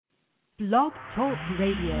Blog Talk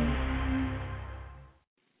Radio.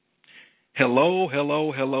 Hello,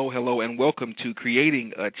 and welcome to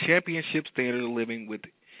Creating a Championship Standard of Living with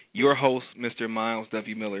your host, Mr. Myles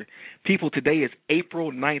W. Miller. People, today is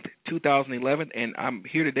April 9th, 2011, and I'm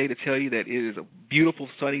here today to tell you that it is a beautiful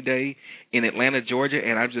sunny day in Atlanta, Georgia,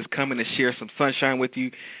 and I'm just coming to share some sunshine with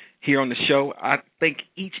you here on the show. I thank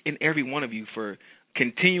each and every one of you for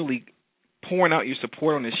continually pouring out your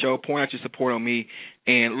support on this show, pouring out your support on me,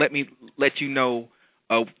 and let me let you know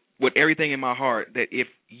with everything in my heart that if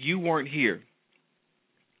you weren't here,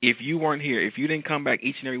 if you didn't come back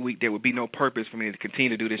each and every week, there would be no purpose for me to continue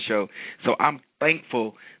to do this show. So I'm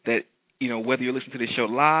thankful that, whether you're listening to this show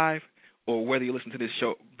live or whether you listen to this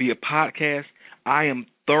show via podcast, I am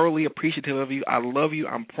thoroughly appreciative of you. I love you.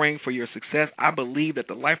 I'm praying for your success. I believe that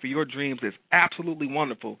the life of your dreams is absolutely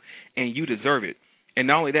wonderful, and you deserve it. And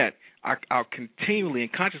not only that, I'll continually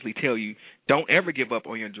and consciously tell you, don't ever give up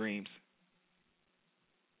on your dreams.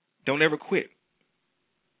 Don't ever quit.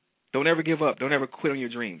 Don't ever give up. Don't ever quit on your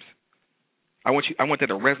dreams. I want that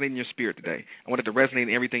to resonate in your spirit today. I want it to resonate in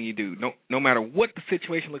everything you do. No matter what the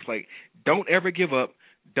situation looks like, don't ever give up.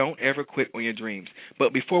 Don't ever quit on your dreams.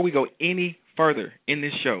 But before we go any further in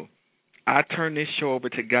this show, I turn this show over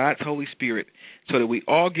to God's Holy Spirit so that we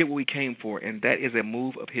all get what we came for, and that is a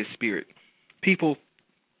move of His Spirit. People,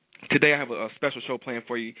 today I have a special show planned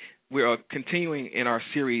for you. We are continuing in our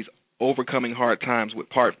series, Overcoming Hard Times, with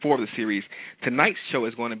part 4 of the series. Tonight's show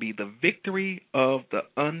is going to be the victory of the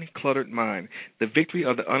uncluttered mind. The victory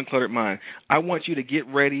of the uncluttered mind. I want you to get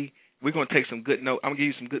ready. We're going to take some good notes. I'm going to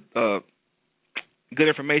give you some good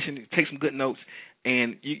information. Take some good notes.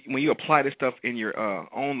 And when you apply this stuff in your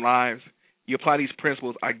own lives, you apply these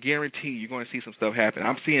principles, I guarantee you're going to see some stuff happen.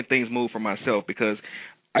 I'm seeing things move for myself because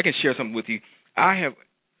I can share something with you.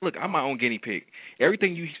 Look, I'm my own guinea pig.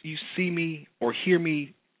 Everything you see me or hear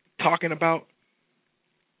me talking about,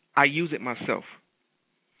 I use it myself.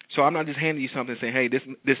 So I'm not just handing you something and saying, hey,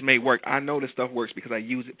 this may work. I know this stuff works because I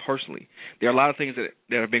use it personally. There are a lot of things that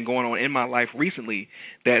have been going on in my life recently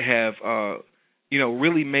that have,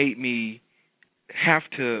 really made me have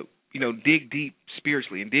to, dig deep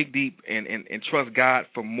spiritually and dig deep and trust God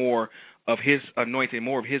for more of His anointing,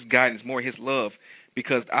 more of His guidance, more of His love,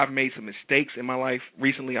 because I've made some mistakes in my life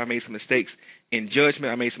recently. I made some mistakes in judgment.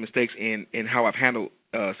 I made some mistakes in how I've handled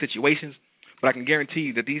situations. But I can guarantee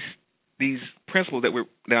you that these principles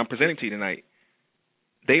that I'm presenting to you tonight,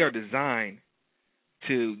 they are designed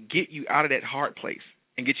to get you out of that hard place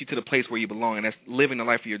and get you to the place where you belong, and that's living the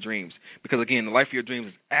life of your dreams. Because, again, the life of your dreams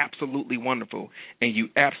is absolutely wonderful, and you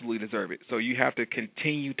absolutely deserve it. So you have to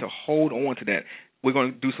continue to hold on to that. We're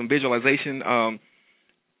going to do some visualization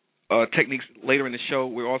techniques later in the show.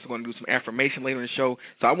 We're also going to do some affirmation later in the show.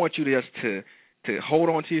 So I want you to just to hold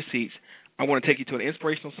on to your seats. I want to take you to an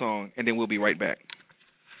inspirational song, and then we'll be right back.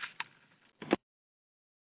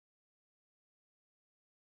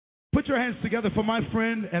 Put your hands together for my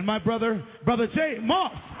friend and my brother, Brother J.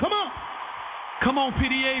 Moss. Come on. Come on,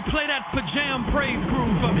 PDA. Play that pajam praise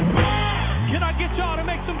groove for me. Can I get y'all to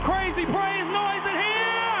make some crazy praise noise in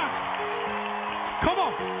here? Come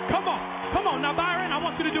on. Now, Byron, I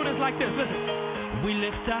want you to do this like this. Listen. We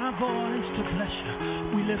lift our voice to bless you.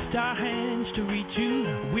 We lift our hands to reach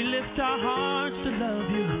you. We lift our hearts to love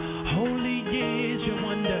you. Holy is your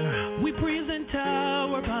wonder. We present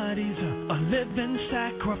our bodies, a living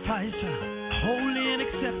sacrifice, holy and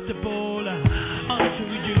acceptable unto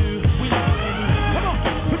you. We love you. Come on,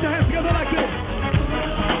 put your hands together like this.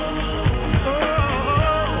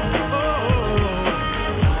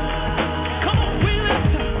 Come on, we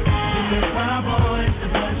lift our voice to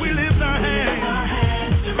bless you. We lift our hands.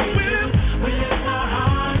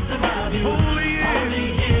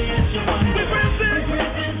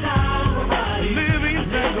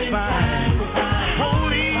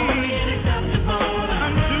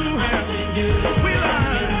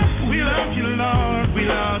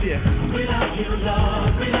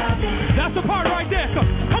 That's the part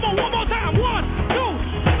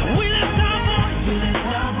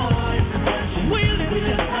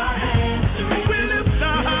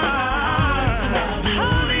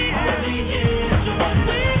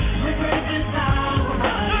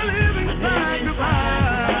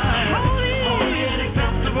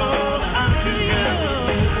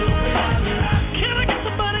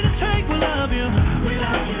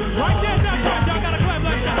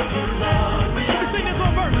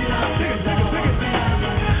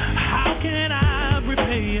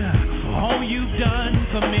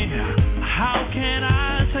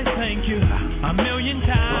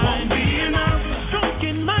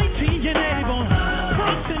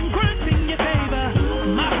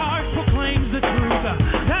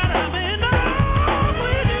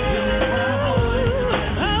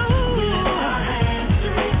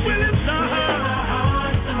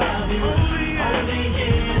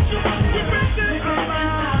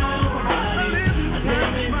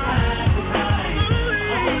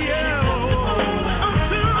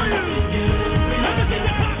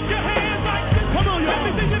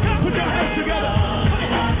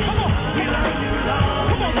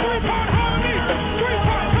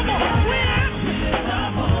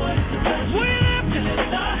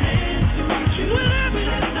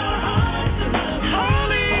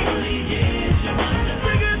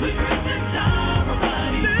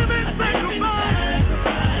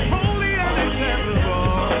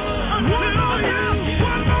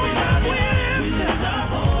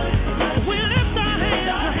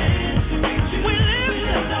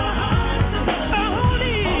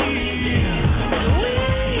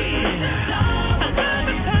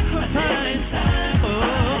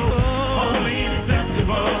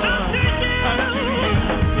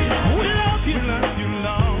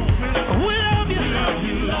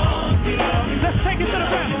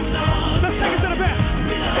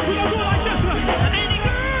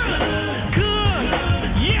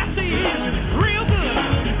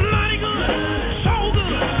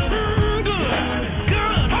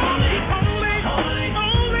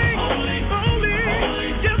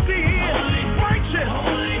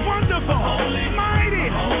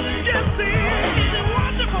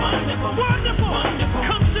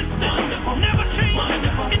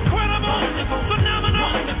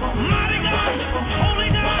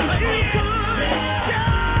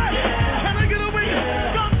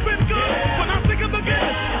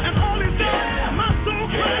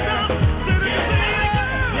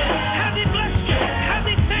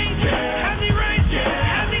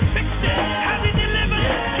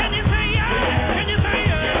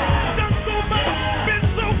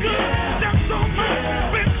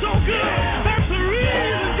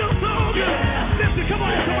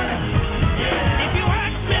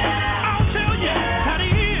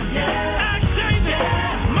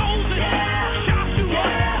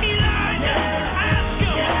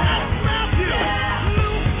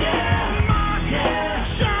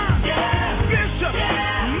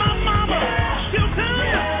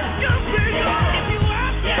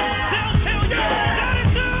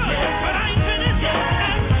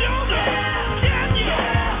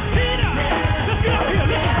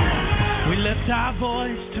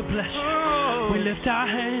voice to bless you. We lift our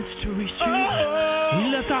hands to reach you. We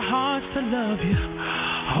lift our hearts to love you.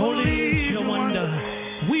 Holy is your wonder.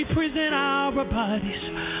 We present our bodies,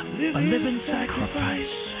 a living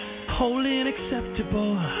sacrifice, holy and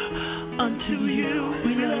acceptable unto you.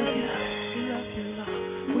 We love you.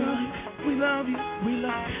 We love you. We love you. We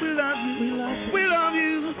love you. We love you. We love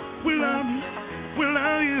you. We love you. We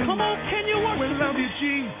love you. Come on, can you worship? We love you,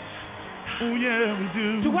 Jesus. Oh yeah, we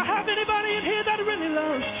do. Do I have anybody in here that really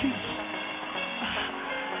loves Jesus?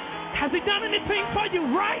 Has he done anything for you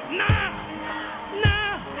right now?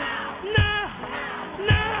 Now. Now.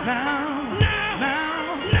 Now. Now.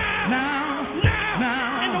 Now. Now.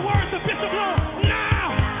 Now. In the words of Bishop Lord.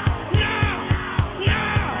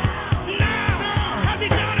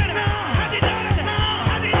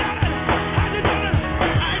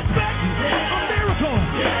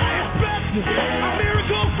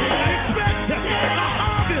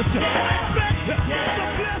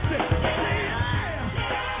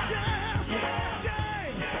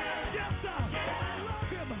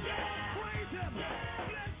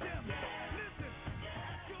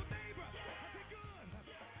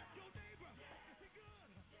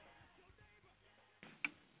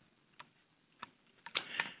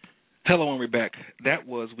 Hello, and we're back. That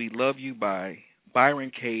was "We Love You" by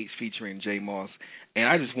Byron Cage featuring J. Moss, and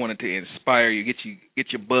I just wanted to inspire you,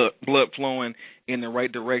 get your blood flowing in the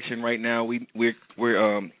right direction right now. We're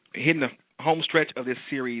hitting the home stretch of this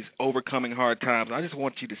series, Overcoming Hard Times. I just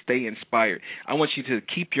want you to stay inspired. I want you to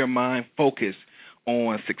keep your mind focused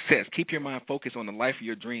on success. Keep your mind focused on the life of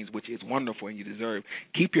your dreams, which is wonderful and you deserve.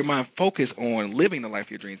 Keep your mind focused on living the life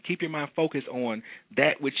of your dreams. Keep your mind focused on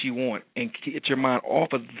that which you want, and get your mind off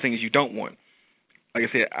of the things you don't want. Like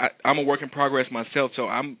I said, I'm a work in progress myself, so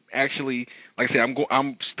I'm actually, like I said,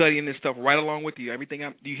 I'm studying this stuff right along with you. Everything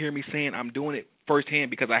you hear me saying, I'm doing it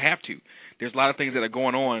firsthand because I have to. There's a lot of things that are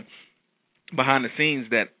going on behind the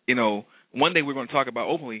scenes that, one day we're going to talk about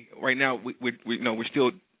openly. Right now, we're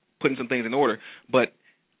still putting some things in order, but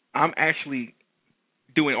I'm actually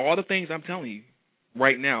doing all the things I'm telling you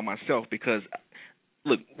right now myself because,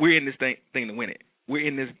 look, we're in this thing to win it. We're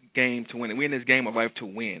in this game to win it. We're in this game of life to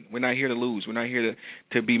win. We're not here to lose. We're not here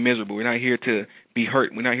to be miserable. We're not here to be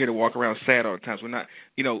hurt. We're not here to walk around sad all the time. We're not,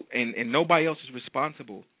 and nobody else is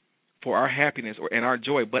responsible for our happiness and our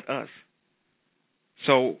joy but us.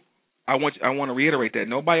 So I want to reiterate that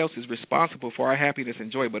nobody else is responsible for our happiness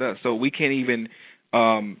and joy but us. So we can't even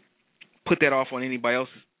put that off on anybody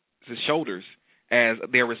else's shoulders as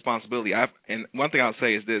their responsibility. And one thing I'll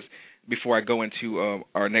say is this before I go into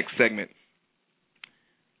our next segment.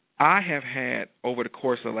 I have had, over the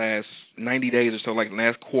course of the last 90 days or so, like the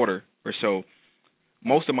last quarter or so,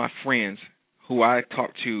 most of my friends who I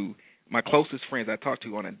talk to, my closest friends I talk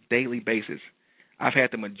to on a daily basis, I've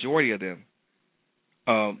had the majority of them,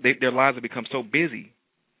 their lives have become so busy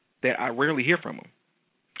that I rarely hear from them.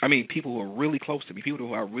 I mean, people who are really close to me, people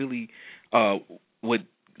who I really would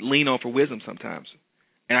lean on for wisdom sometimes.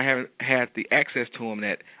 And I haven't had the access to them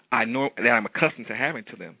that I know that I'm accustomed to having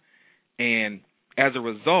to them. And as a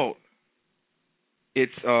result,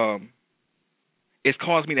 it's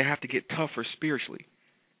caused me to have to get tougher spiritually.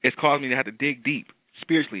 It's caused me to have to dig deep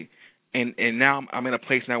spiritually. And now I'm in a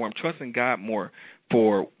place now where I'm trusting God more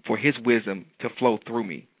for his wisdom to flow through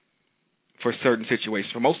me for certain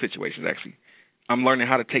situations, for most situations actually. I'm learning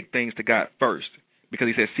how to take things to God first because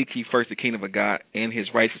he says, seek ye first the kingdom of God and his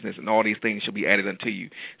righteousness, and all these things shall be added unto you.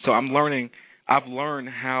 So I've learned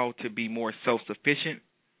how to be more self-sufficient,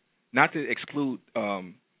 not to exclude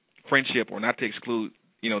friendship or not to exclude,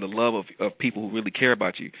 the love of people who really care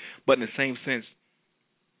about you. But in the same sense,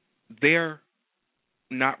 they're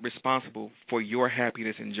not responsible for your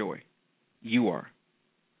happiness and joy. You are.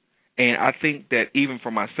 And I think that even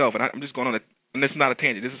for myself, and I'm just going on and this is not a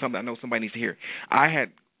tangent, this is something I know somebody needs to hear. I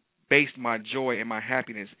had based my joy and my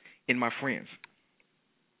happiness in my friends,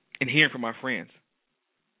 in hearing from my friends.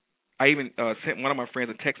 I even sent one of my friends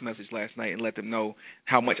a text message last night and let them know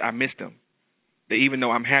how much I missed them. That even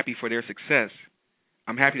though I'm happy for their success,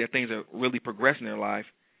 I'm happy that things are really progressing in their life,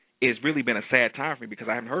 it's really been a sad time for me because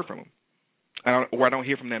I haven't heard from them. I don't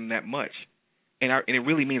hear from them that much. And it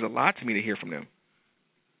really means a lot to me to hear from them.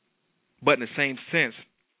 But in the same sense,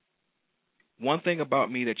 one thing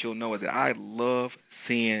about me that you'll know is that I love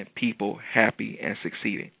seeing people happy and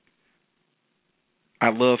succeeding. I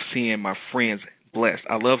love seeing my friends blessed.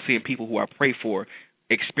 I love seeing people who I pray for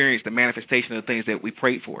experience the manifestation of the things that we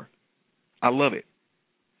prayed for. I love it.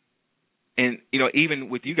 And, even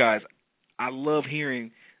with you guys, I love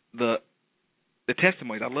hearing the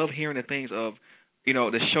testimonies. I love hearing the things of,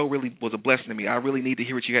 the show really was a blessing to me. I really need to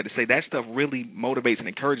hear what you had to say. That stuff really motivates and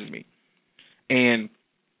encourages me. And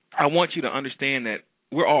I want you to understand that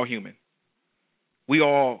we're all human. We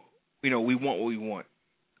all, we want what we want.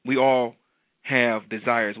 We all have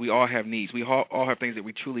desires. We all have needs. We all have things that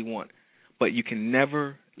we truly want. But you can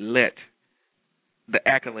never let the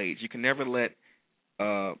accolades, you can never let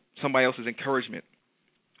somebody else's encouragement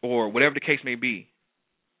or whatever the case may be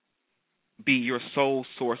your sole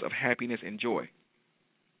source of happiness and joy.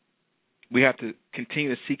 We have to continue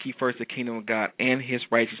to seek ye first the kingdom of God and his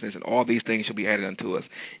righteousness, and all these things shall be added unto us.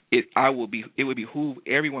 It would behoove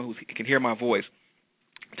everyone who can hear my voice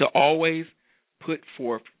to always put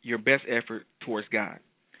forth your best effort towards God.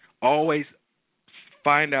 Always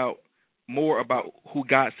find out more about who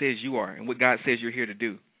God says you are and what God says you're here to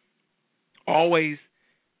do. Always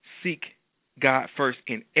seek God first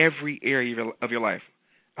in every area of your life.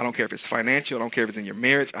 I don't care if it's financial. I don't care if it's in your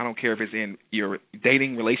marriage. I don't care if it's in your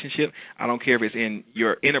dating relationship. I don't care if it's in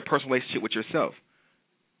your interpersonal relationship with yourself.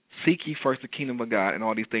 Seek ye first the kingdom of God, and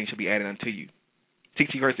all these things shall be added unto you. Seek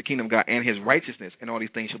ye first the kingdom of God and his righteousness, and all these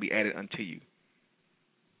things shall be added unto you.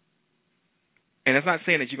 And it's not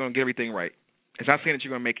saying that you're going to get everything right. It's not saying that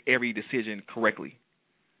you're going to make every decision correctly.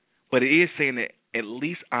 But it is saying that at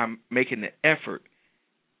least I'm making the effort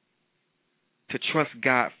to trust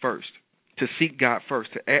God first, to seek God first,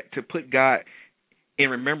 to put God in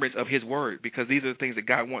remembrance of his word, because these are the things that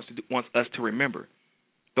God wants us to remember.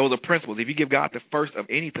 Those are principles. If you give God the first of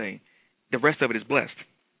anything, the rest of it is blessed.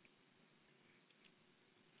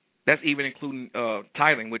 That's even including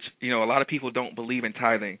tithing, which, a lot of people don't believe in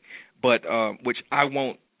tithing, but which I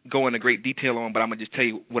won't go into great detail on, but I'm going to just tell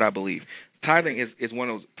you what I believe. Tithing is one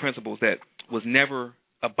of those principles that was never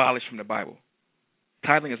abolished from the Bible.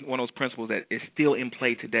 Tithing is one of those principles that is still in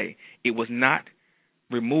play today. It was not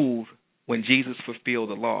removed when Jesus fulfilled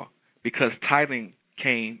the law, because tithing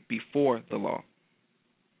came before the law.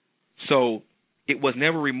 So it was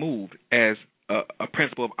never removed as a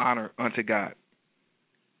principle of honor unto God,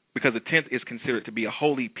 because the tenth is considered to be a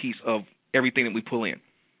holy piece of everything that we pull in.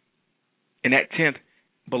 And that tenth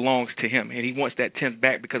belongs to him, and he wants that tenth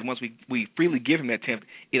back, because once we freely give him that tenth,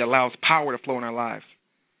 it allows power to flow in our lives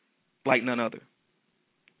like none other.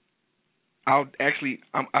 I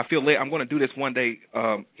feel led. I'm going to do this one day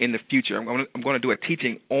in the future. I'm going to do a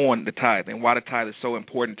teaching on the tithe and why the tithe is so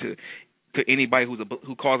important to anybody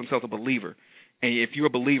who calls themselves a believer. And if you're a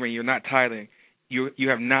believer and you're not tithing, you've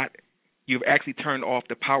actually turned off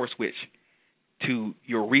the power switch to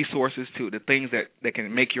your resources, to the things that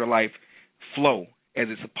can make your life flow as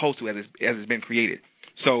it's supposed to, as it's been created.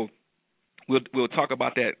 So we'll talk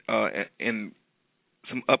about that in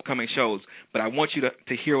some upcoming shows. But I want you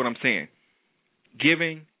to hear what I'm saying.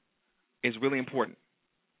 Giving is really important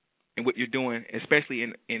in what you're doing, especially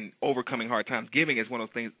in overcoming hard times. Giving is one of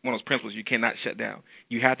those principles you cannot shut down.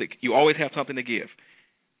 You always have something to give.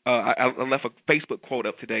 I left a Facebook quote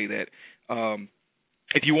up today that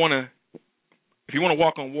if you want to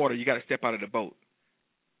walk on water, you got to step out of the boat.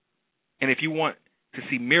 And if you want to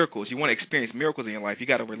see miracles, you want to experience miracles in your life, you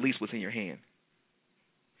got to release what's in your hand.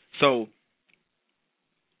 So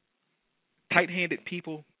tight-handed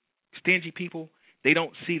people, stingy people, they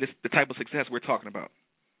don't see the type of success we're talking about.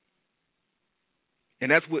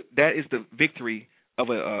 And that is the victory of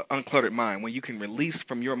an uncluttered mind, when you can release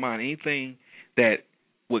from your mind anything that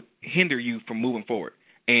would hinder you from moving forward.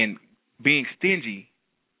 And being stingy,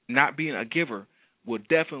 not being a giver, will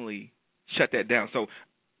definitely shut that down. So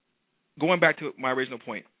going back to my original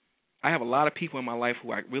point, I have a lot of people in my life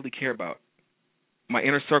who I really care about. My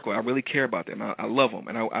inner circle, I really care about them. I love them,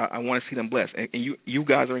 and I want to see them blessed. And you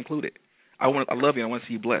guys are included. I love you. I want to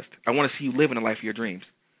see you blessed. I want to see you living the life of your dreams.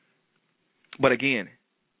 But again,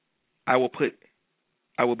 it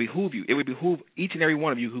would behoove each and every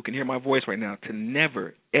one of you who can hear my voice right now to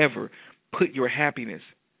never, ever put your happiness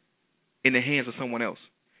in the hands of someone else.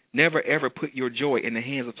 Never, ever put your joy in the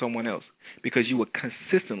hands of someone else, because you will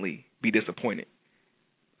consistently be disappointed.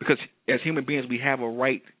 Because as human beings, we have a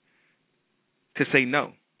right to say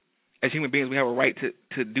no. As human beings, we have a right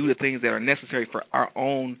to do the things that are necessary for our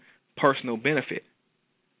own personal benefit.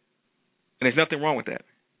 And there's nothing wrong with that.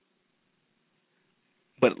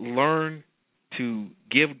 But learn to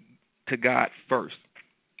give to God first.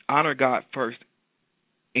 Honor God first.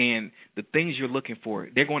 And the things you're looking for,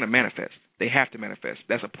 they're going to manifest. They have to manifest.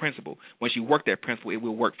 That's a principle. Once you work that principle, it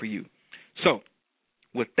will work for you. So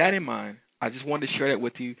with that in mind, I just wanted to share that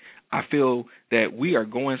with you. I feel that we are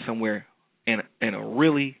going somewhere in a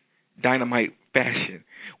really dynamite fashion.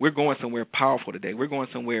 We're going somewhere powerful today. We're going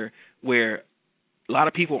somewhere where a lot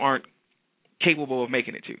of people aren't capable of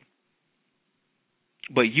making it to.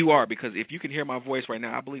 But you are, because if you can hear my voice right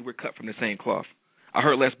now, I believe we're cut from the same cloth. I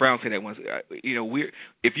heard Les Brown say that once.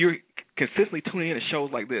 If you're consistently tuning in to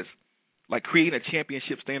shows like this, like creating a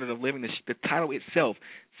championship standard of living, the title itself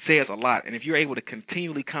says a lot. And if you're able to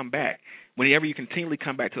continually come back, whenever you continually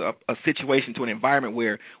come back to a situation, to an environment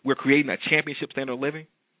where we're creating a championship standard of living,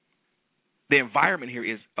 the environment here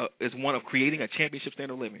is one of creating a championship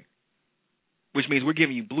standard of living, which means we're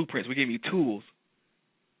giving you blueprints, we're giving you tools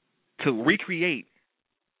to recreate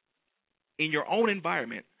in your own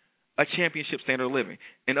environment a championship standard of living.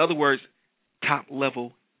 In other words, top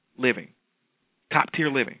level living, top tier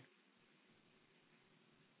living.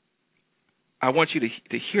 I want you to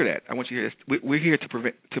hear that. I want you to hear this. We're here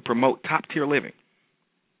to promote top tier living.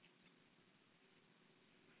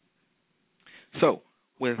 So,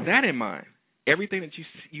 with that in mind, everything that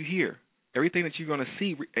you hear, everything that you're going to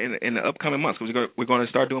see in the upcoming months, because we're going to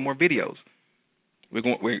start doing more videos. We're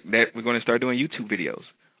going to start doing YouTube videos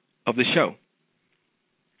of the show.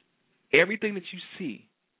 Everything that you see,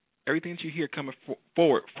 everything that you hear coming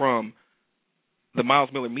forward from the Myles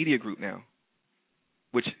Miller Media Group now,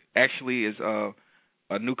 which actually is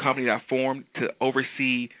a new company that I formed to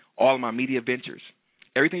oversee all of my media ventures.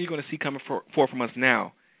 Everything you're going to see coming forward from us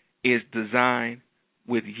now is designed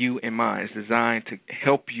with you in mind. It's designed to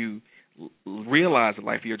help you realize the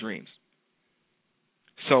life of your dreams.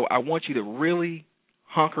 So I want you to really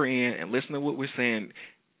hunker in and listen to what we're saying,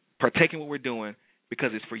 partake in what we're doing, because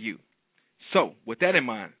it's for you. So with that in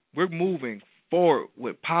mind, we're moving forward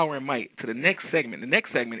with power and might to the next segment. The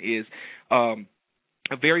next segment is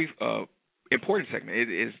a very important segment. It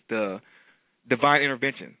is the divine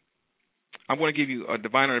intervention. I'm going to give you a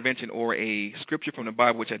divine intervention or a scripture from the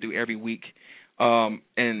Bible, which I do every week, and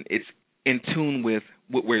it's in tune with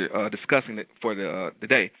what we're discussing for the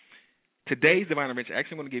day. Today's divine intervention,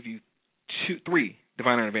 actually I'm going to give you three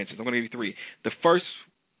divine interventions. I'm going to give you three. The first,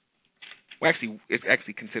 it's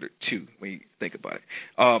actually considered two when you think about it.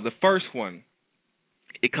 The first one,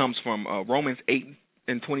 it comes from Romans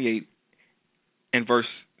 8:28 and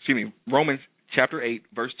Romans chapter 8,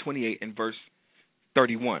 verse 28 and verse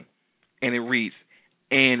 31. And it reads,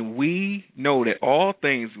 "And we know that all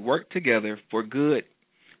things work together for good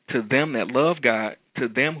to them that love God, to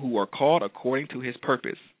them who are called according to his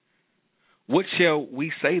purpose. What shall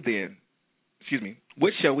we say then?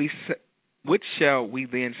 What shall we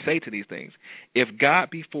then say to these things? If God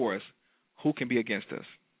be for us, who can be against us?"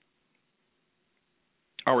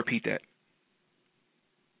 I'll repeat that.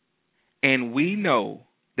 "And we know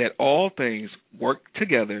that all things work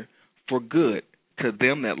together for good to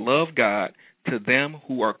them that love God, to them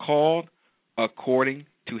who are called according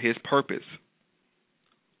to his purpose.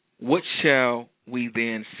 What shall we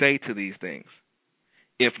then say to these things?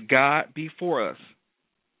 If God be for us,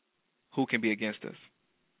 who can be against us?"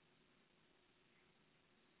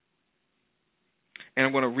 And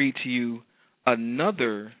I'm going to read to you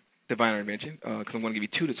another divine intervention, because I'm going to give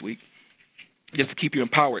you two this week, just to keep you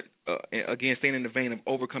empowered. Again, staying in the vein of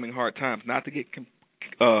overcoming hard times, not to get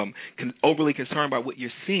overly concerned by what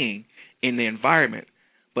you're seeing in the environment,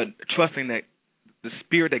 but trusting that the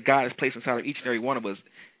spirit that God has placed inside of each and every one of us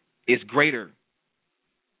is greater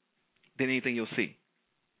than anything you'll see.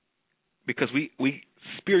 Because we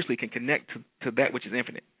spiritually can connect to that which is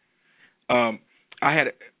infinite.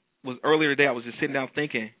 Earlier today, I was just sitting down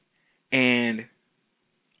thinking, and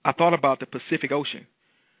I thought about the Pacific Ocean.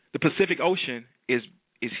 The Pacific Ocean is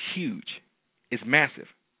huge. It's massive.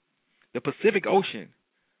 The Pacific Ocean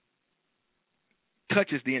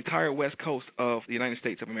touches the entire west coast of the United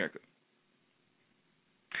States of America.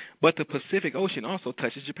 But the Pacific Ocean also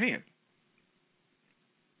touches Japan.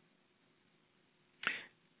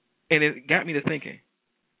 And it got me to thinking,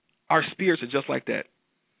 our spirits are just like that.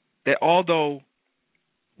 That although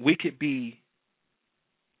we could be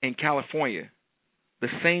in California, the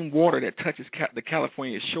same water that touches the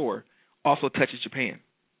California shore also touches Japan.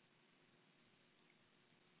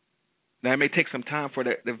 Now, it may take some time for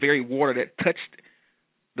the very water that touched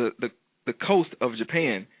the coast of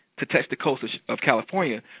Japan to touch the coast of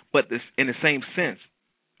California, but in the same sense,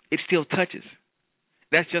 it still touches.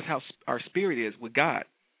 That's just how our spirit is with God.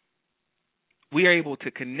 We are able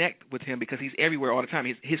to connect with him because he's everywhere all the time.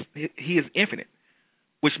 He is infinite,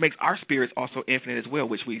 which makes our spirits also infinite as well,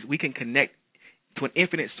 which we can connect to an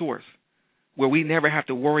infinite source where we never have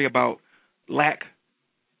to worry about lack,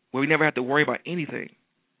 where we never have to worry about anything.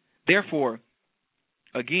 Therefore,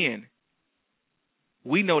 again,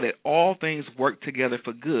 we know that all things work together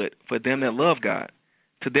for good for them that love God,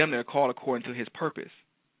 to them that are called according to his purpose.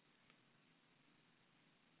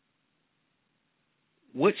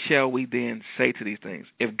 What shall we then say to these things?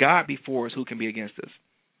 If God be for us, who can be against us?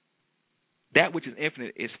 That which is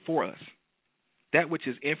infinite is for us. That which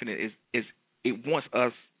is infinite is it wants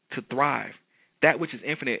us to thrive. That which is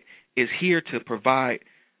infinite is here to provide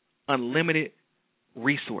unlimited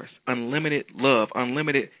resource, unlimited love,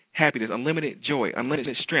 unlimited happiness, unlimited joy,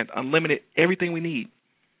 unlimited strength, unlimited everything we need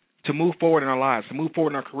to move forward in our lives, to move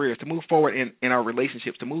forward in our careers, to move forward in our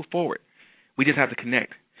relationships, to move forward. We just have to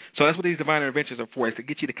connect. So that's what these divine interventions are for, is to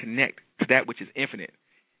get you to connect to that which is infinite.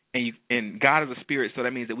 And God is a spirit, so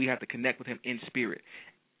that means that we have to connect with him in spirit.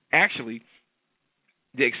 Actually,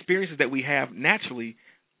 the experiences that we have naturally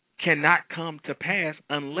cannot come to pass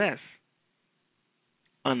unless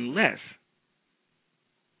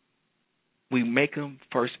we make them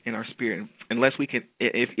first in our spirit. Unless we can,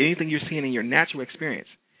 if anything you're seeing in your natural experience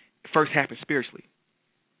first happens spiritually.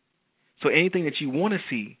 So anything that you want to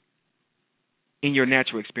see in your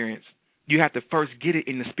natural experience, you have to first get it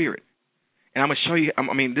in the spirit. And I'm going to show you.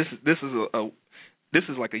 I mean, this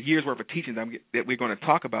is like a year's worth of teaching that we're going to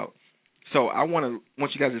talk about. So I want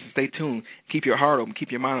you guys to stay tuned, keep your heart open,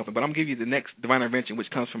 keep your mind open. But I'm going to give you the next divine intervention, which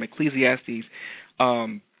comes from Ecclesiastes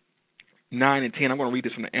 9 and 10. I'm going to read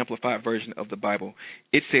this from the Amplified version of the Bible.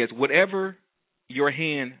 It says, "Whatever your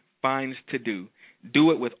hand finds to do,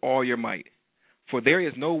 do it with all your might. For there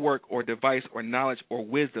is no work or device or knowledge or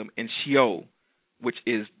wisdom in Sheol, which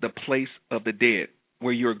is the place of the dead,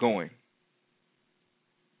 where you're going."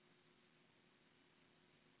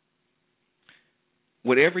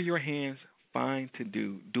 Whatever your hands find to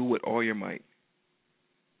do, do with all your might.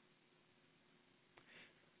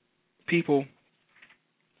 People,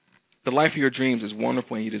 the life of your dreams is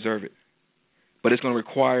wonderful and you deserve it. But it's going to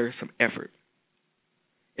require some effort.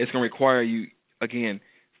 It's going to require you, again,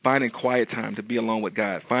 finding quiet time to be alone with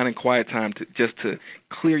God, finding quiet time to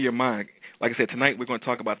clear your mind. Like I said, tonight we're going to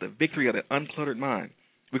talk about the victory of the uncluttered mind.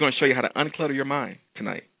 We're going to show you how to unclutter your mind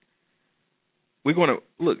tonight. We're going to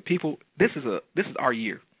look, people. This is our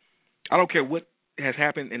year. I don't care what has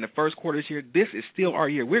happened in the first quarter this year. This is still our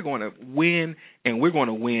year. We're going to win, and we're going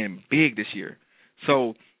to win big this year.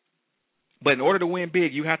 So, but in order to win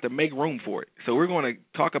big, you have to make room for it. So we're going to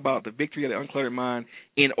talk about the victory of the uncluttered mind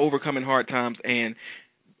in overcoming hard times. And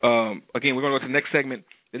again, we're going to go to the next segment.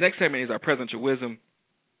 The next segment is our presidential wisdom,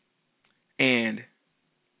 and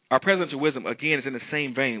our presidential wisdom again is in the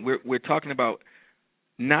same vein. We're talking about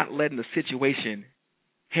not letting the situation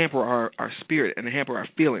hamper our spirit and hamper our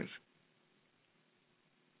feelings.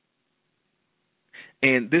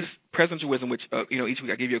 And this presidential wisdom, which each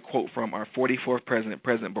week I give you a quote from our 44th president,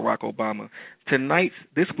 President Barack Obama.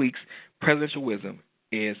 This week's presidential wisdom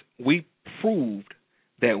is: we proved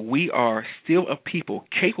that we are still a people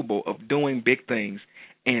capable of doing big things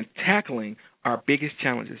and tackling our biggest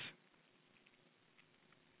challenges.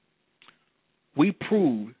 We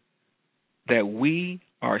proved that we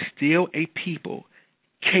are still a people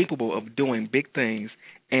capable of doing big things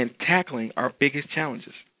and tackling our biggest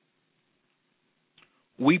challenges.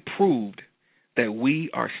 We proved that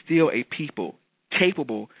we are still a people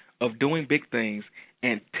capable of doing big things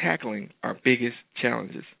and tackling our biggest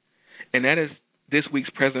challenges. And that is this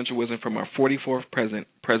week's presidential wisdom from our 44th president,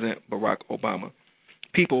 President Barack Obama.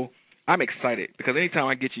 People, I'm excited because anytime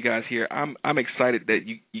I get you guys here, I'm excited that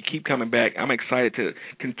you keep coming back. I'm excited to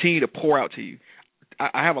continue to pour out to you.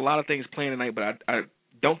 I have a lot of things planned tonight, but I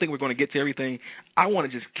don't think we're going to get to everything. I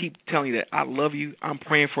want to just keep telling you that I love you. I'm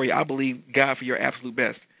praying for you. I believe God for your absolute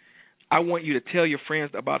best. I want you to tell your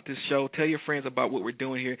friends about this show. Tell your friends about what we're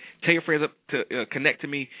doing here. Tell your friends to connect to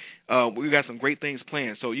me. We've got some great things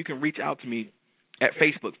planned. So you can reach out to me at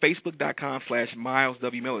Facebook, facebook.com/Myles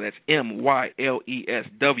W. Miller. That's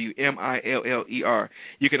MYLESWMILLER.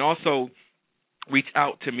 You can also reach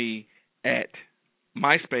out to me at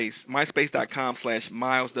MySpace,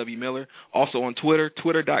 myspace.com/Myles W. Miller. Also on Twitter,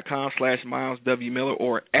 twitter.com/Myles W. Miller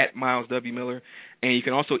or at Myles W. Miller. And you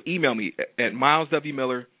can also email me at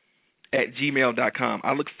mileswmiller@gmail.com.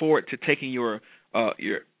 I look forward to taking your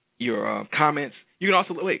comments. You can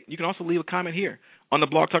also leave a comment here on the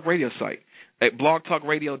Blog Talk Radio site at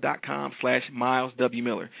blogtalkradio.com/Myles W.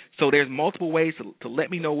 Miller. So there's multiple ways to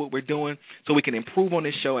let me know what we're doing so we can improve on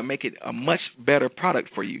this show and make it a much better product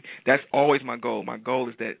for you. That's always my goal. My goal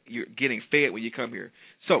is that you're getting fed when you come here.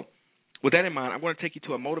 So with that in mind, I'm going to take you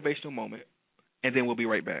to a motivational moment, and then we'll be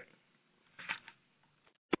right back.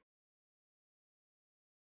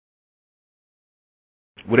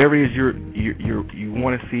 Whatever it is you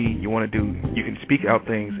want to see, you want to do, you can speak out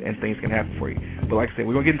things and things can happen for you. But like I said,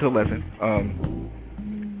 we're going to get into a lesson.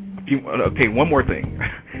 One more thing.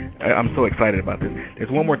 I'm so excited about this.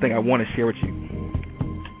 There's one more thing I want to share with you,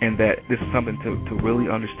 and that this is something to really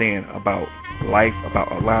understand about life,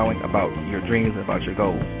 about allowing, about your dreams, about your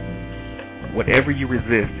goals. Whatever you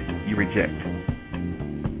resist, you reject.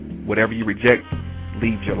 Whatever you reject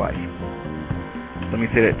leaves your life. Let me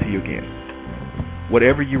say that to you again.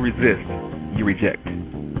 Whatever you resist, you reject.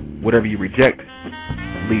 Whatever you reject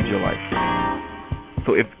leads your life.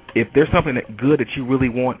 So if there's something good that you really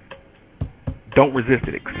want, don't resist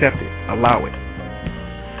it. Accept it. Allow it.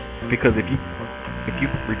 Because if you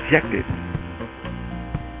reject it,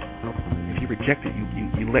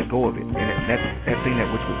 you let go of it, and that thing that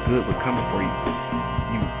which was good was coming for you.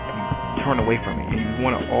 You turn away from it, and you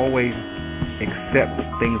want to always accept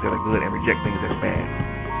things that are good and reject things that are bad.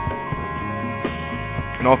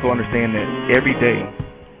 And also understand that every day,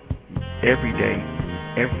 every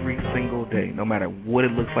single day, no matter what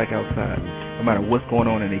it looks like outside, no matter what's going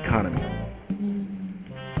on in the economy,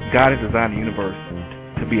 God has designed the universe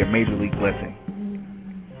to be a major league blessing.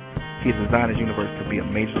 He has designed his universe to be a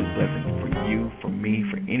major league blessing for you, for me,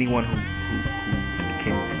 for anyone who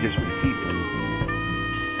can just receive it.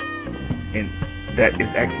 And that is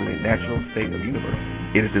actually the natural state of the universe.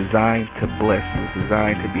 It is designed to bless you.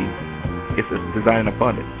 It's designed in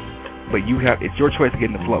abundance. But it's your choice to get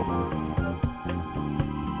in the flow.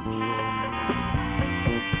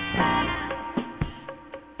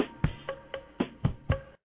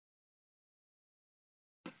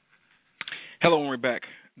 Hello, and we're back.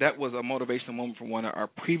 That was a motivational moment from one of our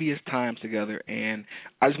previous times together, and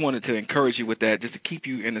I just wanted to encourage you with that, just to keep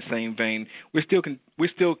you in the same vein. We're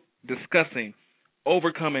still discussing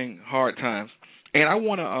overcoming hard times, and I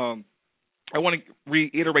want to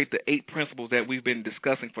reiterate the 8 principles that we've been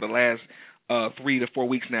discussing for the last 3 to 4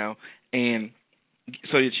 weeks now, and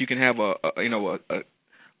so that you can have a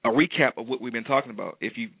recap of what we've been talking about.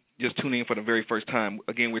 If you just tuning in for the very first time,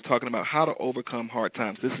 again, we're talking about how to overcome hard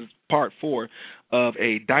times. This is part 4 of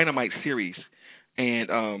a dynamite series.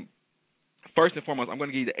 And first and foremost, I'm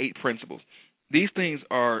going to give you the 8 principles. These things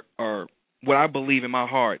are what I believe in my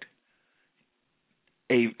heart,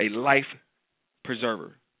 a life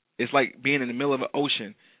preserver. It's like being in the middle of an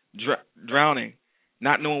ocean, drowning,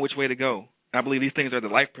 not knowing which way to go. I believe these things are the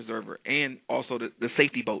life preserver, and also the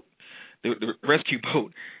safety boat, the rescue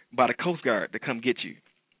boat by the Coast Guard to come get you.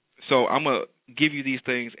 So I'm going to give you these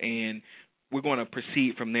things, and we're going to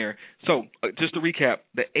proceed from there. So just to recap,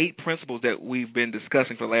 the 8 principles that we've been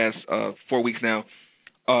discussing for the last 4 weeks now,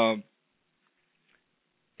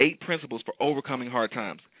 8 principles for overcoming hard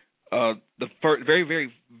times. The very,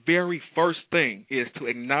 very, very first thing is to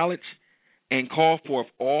acknowledge and call forth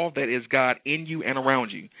all that is God in you and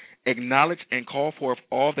around you. Acknowledge and call forth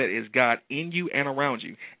all that is God in you and around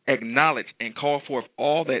you. Acknowledge and call forth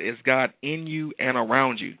all that is God in you and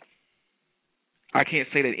around you. I can't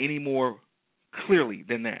say that any more clearly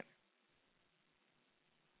than that.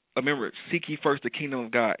 Remember, seek ye first the kingdom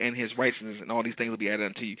of God and his righteousness, and all these things will be added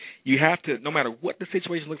unto you. You have to, no matter what the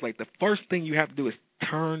situation looks like, the first thing you have to do is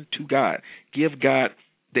turn to God. Give God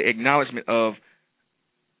the acknowledgement of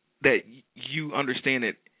that you understand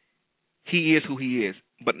that he is who he is.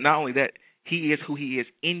 But not only that, he is who he is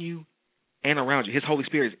in you and around you. His Holy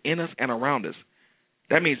Spirit is in us and around us.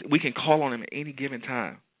 That means we can call on him at any given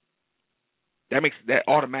time. That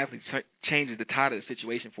automatically changes the tide of the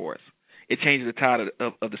situation for us. It changes the tide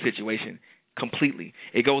of the situation completely.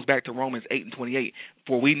 It goes back to Romans 8:28.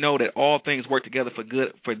 For we know that all things work together for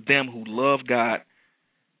good for them who love God,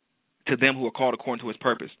 to them who are called according to his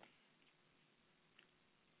purpose.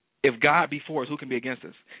 If God be for us, who can be against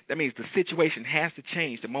us? That means the situation has to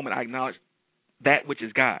change the moment I acknowledge that which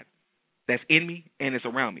is God, that's in me and it's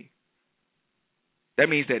around me. That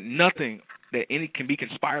means that nothing that any can be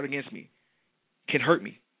conspired against me can hurt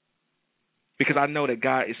me, because I know that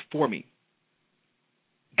God is for me.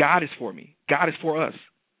 God is for me. God is for us.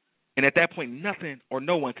 And at that point, nothing or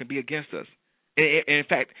no one can be against us. And in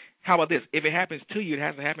fact, how about this? If it happens to you, it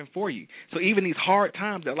hasn't happened for you. So even these hard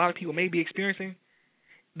times that a lot of people may be experiencing,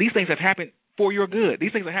 these things have happened for your good.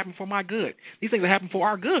 These things have happened for my good. These things have happened for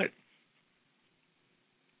our good.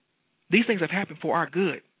 These things have happened for our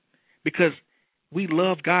good, because we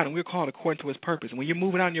love God and we're called according to his purpose. And when you're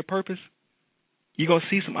moving out in your purpose, you're going to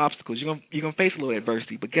see some obstacles. You're going to face a little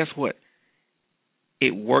adversity. But guess what?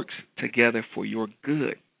 It works together for your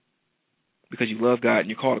good, because you love God and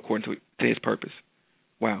you're called according to his purpose.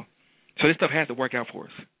 Wow. So this stuff has to work out for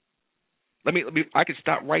us. I could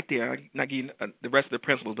stop right there. I'm not giving the rest of the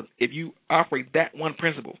principles, but if you operate that one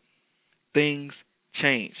principle, things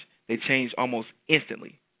change. They change almost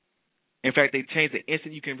instantly. In fact, they change the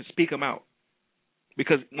instant you can speak them out.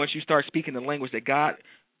 Because once you start speaking the language that God,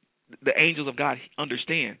 the angels of God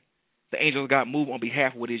understand, the angels of God move on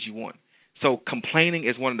behalf of what it is you want. So complaining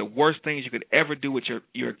is one of the worst things you could ever do with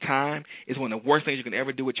your time. It's one of the worst things you can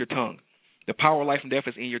ever do with your tongue. The power of life and death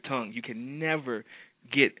is in your tongue. You can never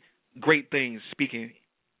get great things speaking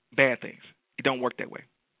bad things. It don't work that way.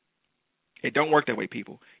 It don't work that way,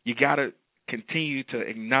 people. You got to continue to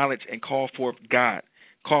acknowledge and call forth God.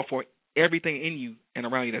 Call for everything in you and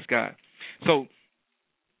around you that's God. So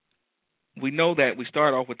we know that. We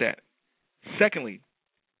start off with that. Secondly,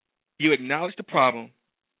 you acknowledge the problem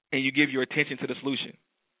and you give your attention to the solution.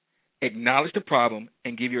 Acknowledge the problem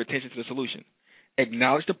and give your attention to the solution.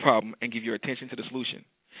 Acknowledge the problem and give your attention to the solution.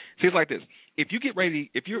 See, it's like this. If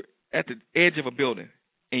you're at the edge of a building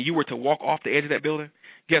and you were to walk off the edge of that building,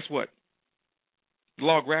 guess what? The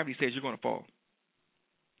law of gravity says you're going to fall.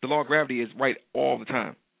 The law of gravity is right all the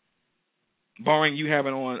time. Barring you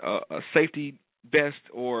having on a safety vest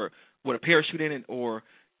or with a parachute in it or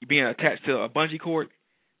being attached to a bungee cord,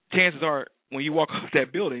 chances are when you walk off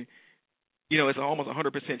that building, it's almost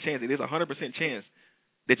 100% chance. It is a 100% chance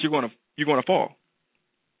that you're going to fall.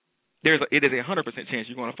 It is a 100% chance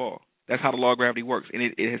you're going to fall. That's how the law of gravity works, and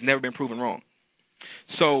it has never been proven wrong.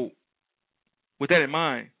 So with that in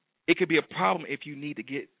mind, it could be a problem if you need to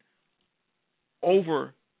get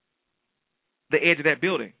over the edge of that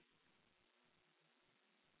building.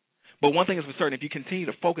 But one thing is for certain, if you continue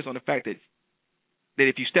to focus on the fact that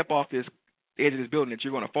if you step off the edge of this building that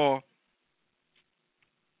you're going to fall,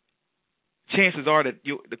 chances are that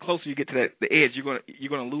the closer you get to the edge, you're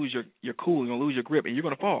going to lose your cool, you're going to lose your grip, and you're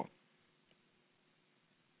going to fall.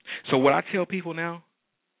 So what I tell people now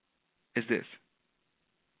is this.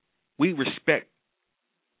 We respect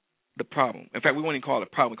the problem. In fact, we won't even call it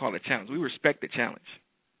a problem, we call it a challenge. We respect the challenge.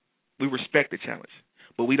 We respect the challenge,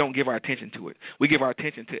 but we don't give our attention to it. We give our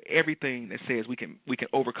attention to everything that says we can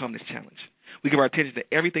overcome this challenge. We give our attention to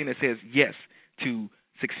everything that says yes to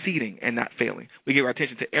succeeding and not failing. We give our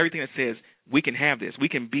attention to everything that says we can have this. We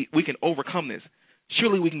can overcome this.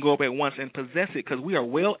 Surely we can go up at once and possess it because we are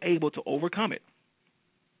well able to overcome it.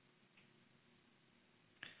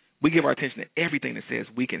 We give our attention to everything that says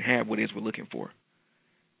we can have what it is we're looking for.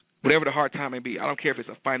 Whatever the hard time may be. I don't care if it's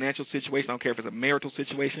a financial situation. I don't care if it's a marital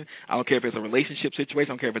situation. I don't care if it's a relationship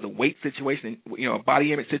situation. I don't care if it's a weight situation, a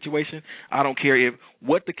body image situation. I don't care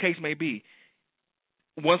what the case may be.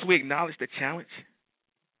 Once we acknowledge the challenge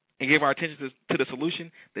and give our attention to the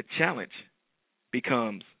solution, the challenge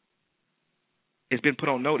becomes, it's been put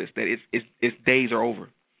on notice that its days are over.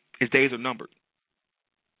 Its days are numbered.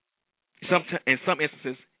 In some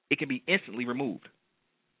instances, it can be instantly removed.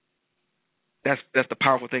 That's the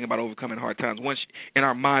powerful thing about overcoming hard times. And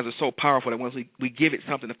our minds are so powerful that once we give it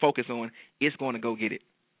something to focus on, it's going to go get it.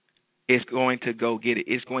 It's going to go get it.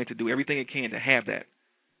 It's going to do everything it can to have that.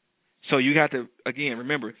 So you got to, again,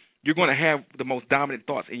 remember, you're going to have the most dominant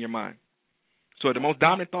thoughts in your mind. So if the most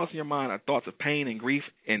dominant thoughts in your mind are thoughts of pain and grief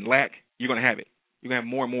and lack, you're going to have it. You're going to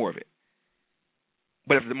have more and more of it.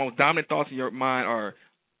 But if the most dominant thoughts in your mind are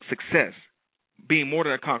success, being more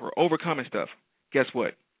than a conqueror, overcoming stuff, guess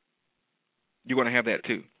what? You're going to have that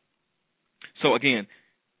too. So again,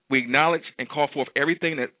 we acknowledge and call forth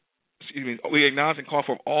everything that, we acknowledge and call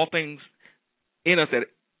forth all things in us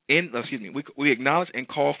we acknowledge and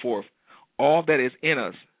call forth all that is in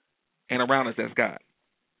us and around us that's God.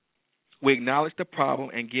 We acknowledge the problem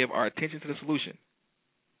and give our attention to the solution.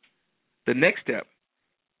 The next step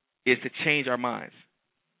is to change our minds.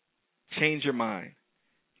 Change your mind.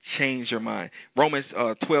 Change your mind. Romans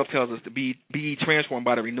 12 tells us to be transformed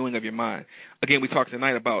by the renewing of your mind. Again, we talked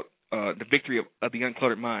tonight about the victory of the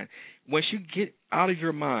uncluttered mind. Once you get out of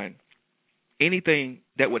your mind anything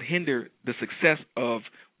that would hinder the success of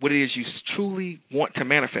what it is you truly want to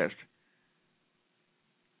manifest,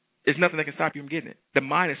 there's nothing that can stop you from getting it. The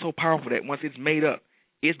mind is so powerful that once it's made up,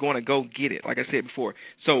 it's going to go get it, like I said before.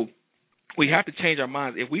 So we have to change our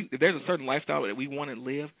minds. If there's a certain lifestyle that we want to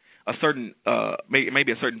live, a certain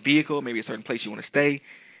maybe a certain vehicle, maybe a certain place you want to stay,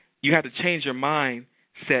 you have to change your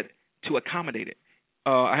mindset to accommodate it.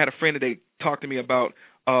 I had a friend today talk to me about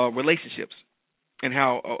relationships and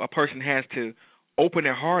how a person has to open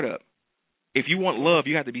their heart up. If you want love,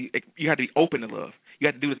 you have to be open to love. You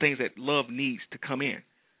have to do the things that love needs to come in.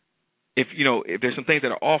 If there's some things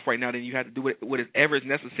that are off right now, then you have to do whatever is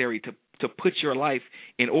necessary to put your life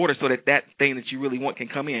in order so that thing that you really want can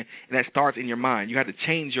come in, and that starts in your mind. You have to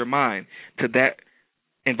change your mind to that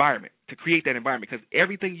environment, to create that environment, because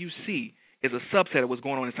everything you see is a subset of what's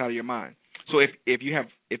going on inside of your mind. So if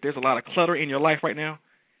there's a lot of clutter in your life right now,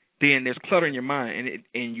 then there's clutter in your mind,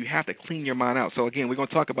 and you have to clean your mind out. So again, we're going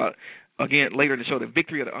to talk about later in the show the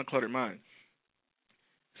victory of the uncluttered mind.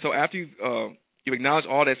 So after you acknowledge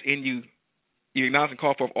all that's in you. You acknowledge and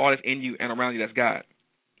call forth all that's in you and around you that's God.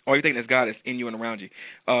 All you think that's God is in you and around you.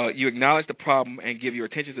 You acknowledge the problem and give your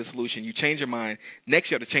attention to the solution. You change your mind. Next,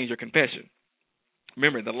 you have to change your confession.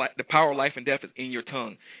 Remember, the power of life and death is in your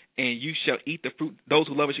tongue, and you shall eat the fruit. Those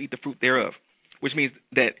who love it shall eat the fruit thereof, which means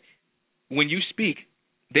that when you speak,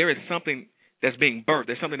 there is something that's being birthed.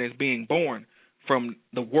 There's something that's being born from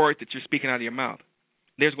the word that you're speaking out of your mouth.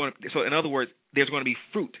 So in other words, there's going to be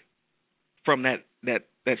fruit from that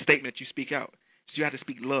statement that you speak out. So you have to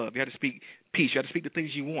speak love. You have to speak peace. You have to speak the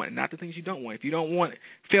things you want, not the things you don't want. If you don't want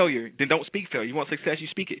failure, then don't speak failure. You want success, you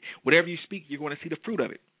speak it. Whatever you speak, you're going to see the fruit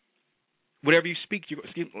of it. Whatever you speak,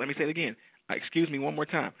 let me say it again. Excuse me one more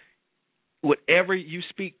time. Whatever you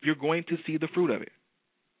speak, you're going to see the fruit of it.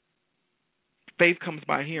 Faith comes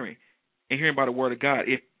by hearing, and hearing by the word of God.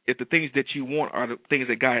 If the things that you want are the things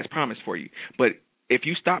that God has promised for you. But if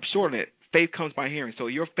you stop short on it, faith comes by hearing. So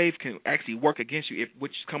your faith can actually work against you if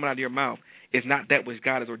what's coming out of your mouth is not that which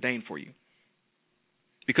God has ordained for you.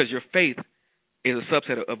 Because your faith is a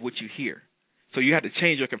subset of what you hear. So you have to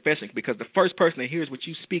change your confession, because the first person that hears what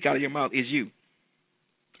you speak out of your mouth is you.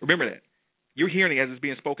 Remember that. You're hearing it as it's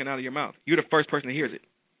being spoken out of your mouth. You're the first person that hears it.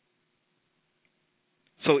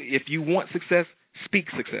 So if you want success, speak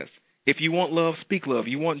success. If you want love, speak love.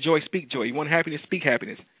 You want joy, speak joy. You want happiness, speak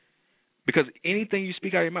happiness. Because anything you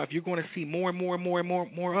speak out of your mouth, you're going to see more and more and more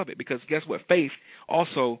and more of it. Because guess what? Faith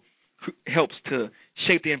also helps to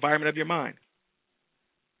shape the environment of your mind.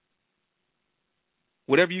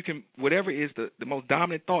 Whatever is the most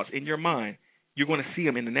dominant thoughts in your mind, you're going to see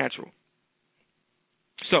them in the natural.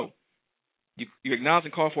 So you acknowledge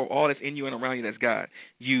and call for all that's in you and around you that's God.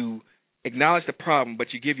 You acknowledge the problem, but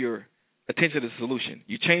you give your attention to the solution.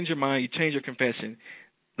 You change your mind, you change your confession.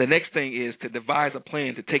 The next thing is to devise a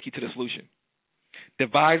plan to take you to the solution.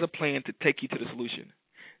 Devise a plan to take you to the solution.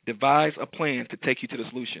 Devise a plan to take you to the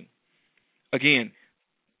solution. Again,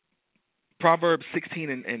 Proverbs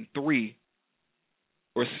 16:3,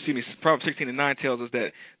 or excuse me, Proverbs 16:9 tells us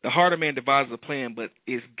that the heart of man devises a plan, but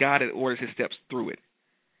it's God that orders his steps through it.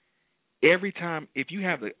 Every time, if you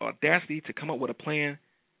have the audacity to come up with a plan,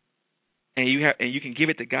 and you can give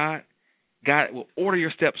it to God, God will order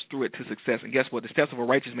your steps through it to success. And guess what? The steps of a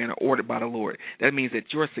righteous man are ordered by the Lord. That means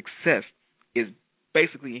that your success is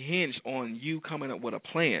basically hinged on you coming up with a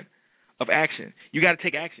plan of action. You got to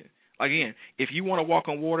take action. Again, if you want to walk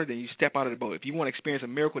on water, then you step out of the boat. If you want to experience a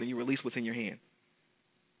miracle, then you release what's in your hand.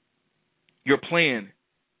 Your plan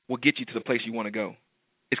will get you to the place you want to go.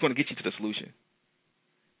 It's going to get you to the solution.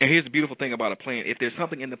 And here's the beautiful thing about a plan: if there's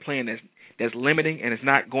something in the plan that's limiting and it's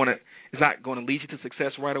not going to lead you to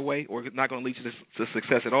success right away, or not going to lead you to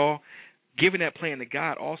success at all, giving that plan to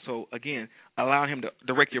God also, again, allow Him to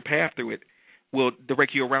direct your path through it, will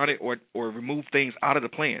direct you around it, or remove things out of the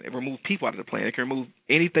plan. It removes people out of the plan. It can remove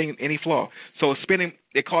anything, any flaw. So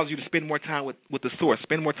it causes you to spend more time with the source,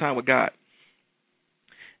 spend more time with God,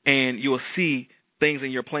 and you will see things in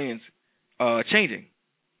your plans changing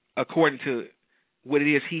according to what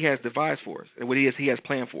it is He has devised for us and what it is He has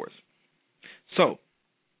planned for us. So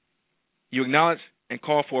you acknowledge and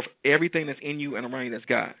call forth everything that's in you and around you that's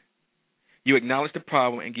God. You acknowledge the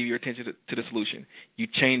problem and give your attention to the solution. You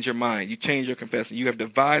change your mind. You change your confession. You have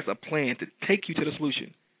devised a plan to take you to the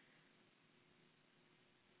solution.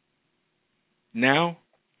 Now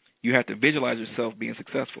you have to visualize yourself being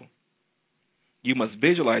successful. You must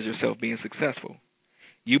visualize yourself being successful.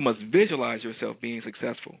 You must visualize yourself being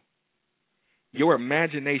successful. Your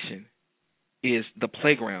imagination is the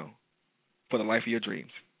playground for the life of your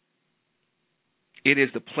dreams. It is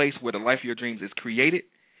the place where the life of your dreams is created.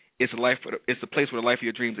 It's the place where the life of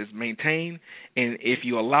your dreams is maintained. And if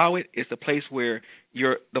you allow it, it's the place where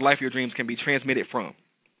the life of your dreams can be transmitted from.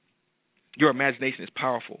 Your imagination is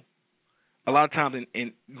powerful. A lot of times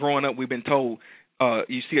in growing up, we've been told,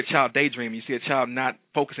 you see a child daydreaming, you see a child not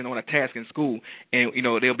focusing on a task in school, and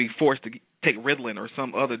they'll be forced to take Ritalin or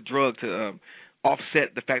some other drug to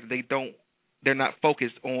offset the fact that they're not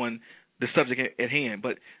focused on the subject at hand.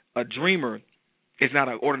 But a dreamer is not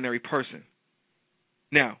an ordinary person.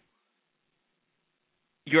 Now,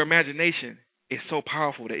 your imagination is so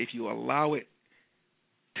powerful that if you allow it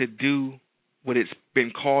to do what it's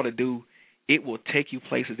been called to do, it will take you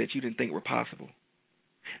places that you didn't think were possible.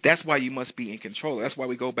 That's why you must be in control. That's why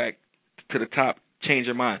we go back to the top, change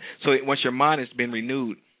your mind. So once your mind has been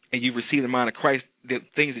renewed and you receive the mind of Christ, the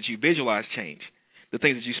things that you visualize change. The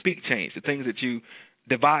things that you speak change. The things that you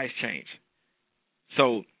devise change.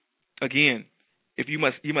 So, again, you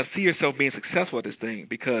must see yourself being successful at this thing,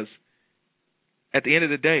 because at the end of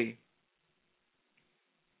the day,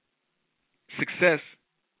 success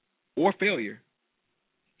or failure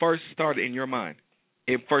first started in your mind.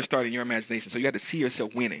 It first started in your imagination. So you have to see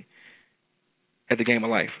yourself winning at the game of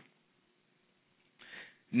life.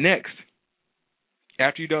 Next,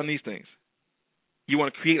 after you've done these things, you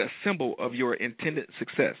want to create a symbol of your intended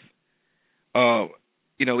success.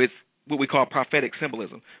 It's what we call prophetic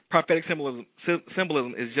symbolism. Prophetic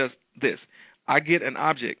symbolism is just this: I get an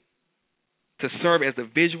object to serve as the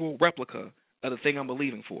visual replica of the thing I'm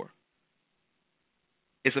believing for.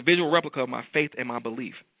 It's a visual replica of my faith and my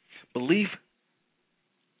belief. Belief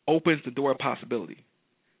opens the door of possibility.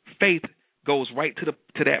 Faith goes right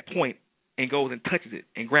to that point and goes and touches it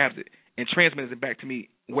and grabs it and transmits it back to me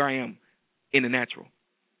where I am in the natural.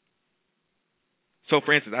 So,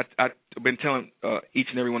 for instance, I've been telling each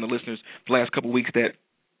and every one of the listeners for the last couple of weeks that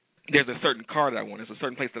there's a certain car that I want. There's a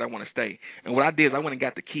certain place that I want to stay. And what I did is I went and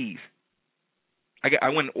got the keys. I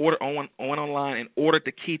went and went online and ordered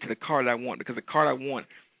the key to the car that I want, because the car I want,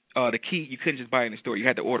 the key, you couldn't just buy it in the store. You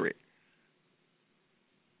had to order it.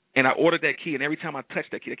 And I ordered that key, and every time I touch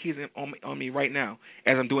that key is on me right now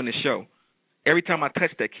as I'm doing this show. Every time I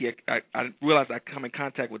touch that key, I realize I come in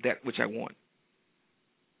contact with that which I want.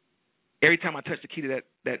 Every time I touch the key to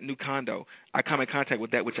that new condo, I come in contact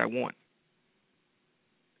with that which I want.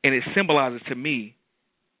 And it symbolizes to me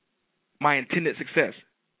my intended success.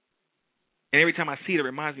 And every time I see it, it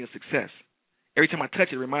reminds me of success. Every time I touch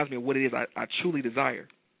it, it reminds me of what it is I truly desire.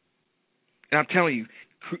 And I'm telling you,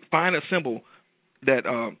 find a symbol that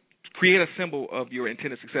create a symbol of your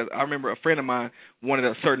intended success. I remember a friend of mine wanted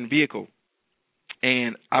a certain vehicle,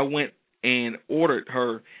 and I went and ordered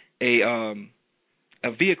her a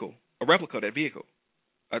vehicle, a replica of that vehicle,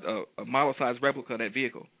 a model-sized replica of that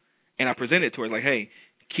vehicle, and I presented it to her like, "Hey,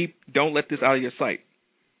 don't let this out of your sight,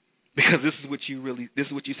 because this is what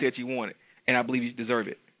you said you wanted, and I believe you deserve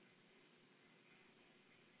it."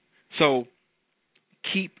 So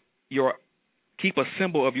keep a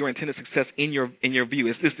symbol of your intended success in your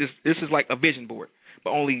view. This is like a vision board,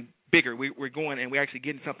 but only bigger. We're going and we're actually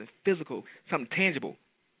getting something physical, something tangible,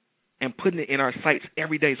 and putting it in our sights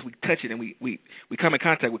every day, so we touch it and we come in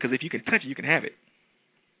contact with it. Because if you can touch it, you can have it.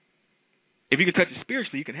 If you can touch it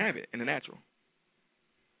spiritually, you can have it in the natural.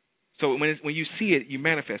 So when you see it, you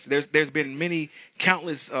manifest it. There's been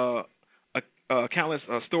countless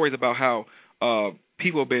stories about how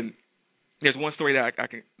people have been. There's one story that I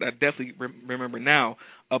definitely remember now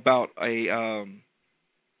about a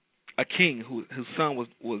king whose son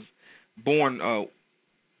was born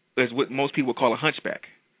as what most people would call a hunchback,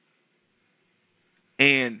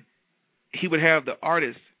 and he would have the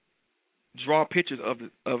artist draw pictures of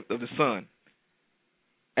the son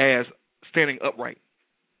as standing upright,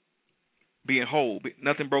 being whole,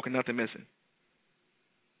 nothing broken, nothing missing,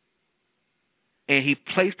 and he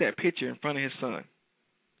placed that picture in front of his son.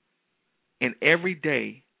 And every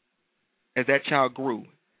day, as that child grew,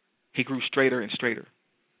 he grew straighter and straighter,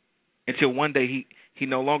 until one day he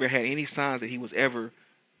no longer had any signs that he was ever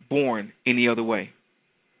born any other way,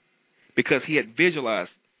 because he had visualized.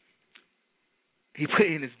 He put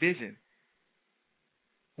in his vision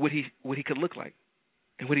what he could look like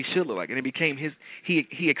and what he should look like, and it became his.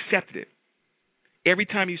 He accepted it. Every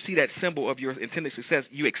time you see that symbol of your intended success,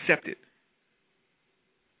 you accept it.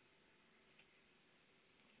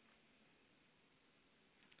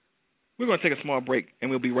 We're going to take a small break,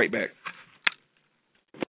 and we'll be right back.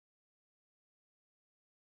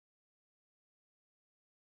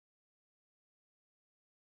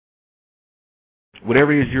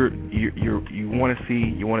 Whatever it is you want to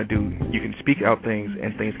see, you want to do, you can speak out things,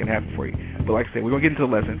 and things can happen for you. But like I said, we're going to get into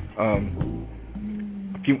the lesson.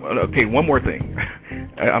 One more thing.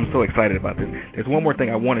 I'm so excited about this. There's one more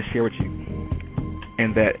thing I want to share with you,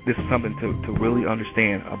 and that this is something to really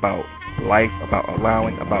understand about life, about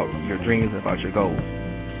allowing, about your dreams, about your goals.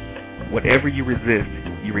 Whatever you resist,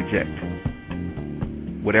 you reject.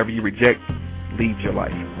 Whatever you reject leaves your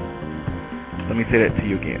life. Let me say that to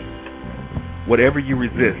you again. Whatever you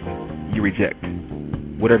resist, you reject.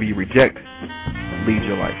 Whatever you reject leaves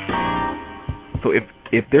your life. So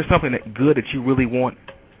if there's something good that you really want,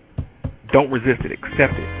 don't resist it.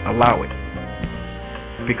 Accept it. Allow it.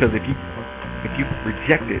 Because if you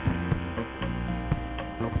reject it,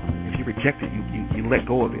 you let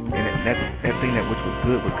go of it, and that thing that which was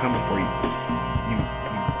good was coming for you. You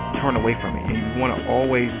turn away from it, and you want to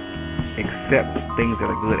always accept things that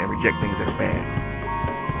are good and reject things that are bad.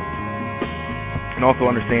 And also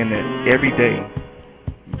understand that every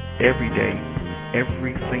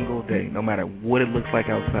single day, no matter what it looks like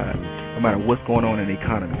outside, no matter what's going on in the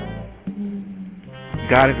economy,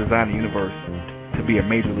 God has designed the universe to be a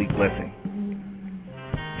major league blessing.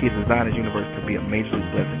 He has designed his universe to be a major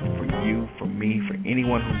league blessing for you, for me, for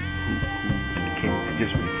anyone who can just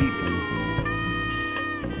receive it.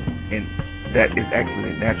 And that is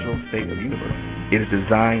actually the natural state of the universe. It is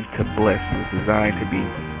designed to bless you. It's designed to be,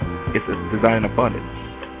 it's designed in abundance.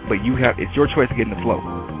 But it's your choice to get in the flow.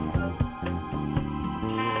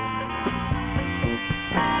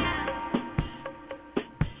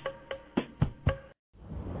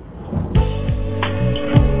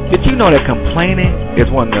 Did you know that complaining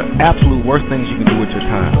is one of the absolute worst things you can do with your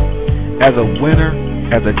time? As a winner,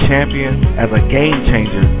 as a champion, as a game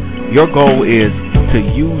changer, your goal is to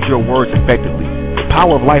use your words effectively. The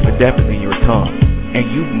power of life and death is in your tongue, and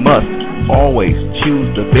you must always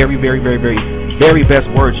choose the very, very, very, very, very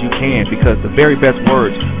best words you can, because the very best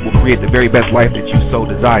words will create the very best life that you so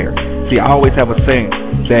desire. See, I always have a saying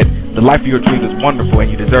that the life of your dreams is wonderful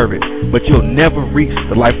and you deserve it, but you'll never reach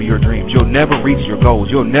the life of your dreams. You'll never reach your goals.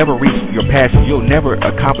 You'll never reach your passions. You'll never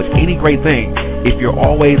accomplish any great thing if you're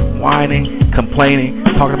always whining, complaining,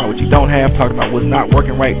 talking about what you don't have, talking about what's not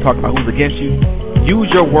working right, talking about who's against you. Use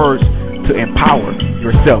your words to empower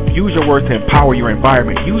yourself. Use your words to empower your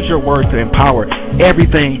environment. Use your words to empower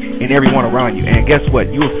everything and everyone around you. And guess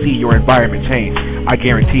what? You'll see your environment change. I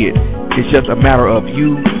guarantee it. It's just a matter of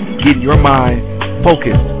you getting your mind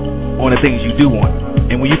focused on the things you do want.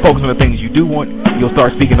 And when you focus on the things you do want, you'll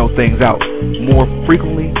start speaking those things out more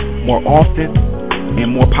frequently, more often, and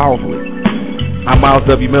more powerfully. I'm Myles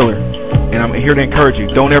W. Miller, and I'm here to encourage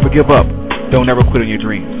you. Don't ever give up. Don't ever quit on your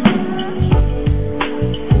dreams.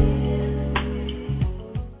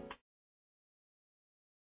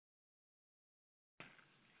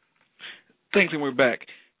 Thanks, and we're back.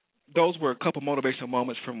 Those were a couple motivational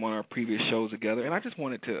moments from one of our previous shows together, and I just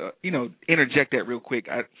wanted to, interject that real quick.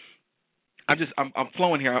 I'm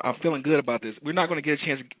flowing here. I'm feeling good about this. We're not going to get a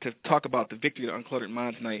chance to talk about the victory of the uncluttered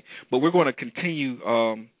mind tonight, but we're going to continue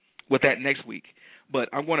with that next week. But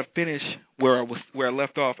I'm going to finish where I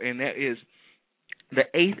left off, and that is the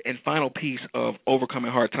eighth and final piece of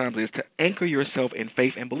overcoming hard times is to anchor yourself in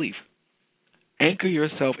faith and belief. Anchor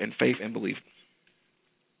yourself in faith and belief.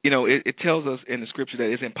 It tells us in the scripture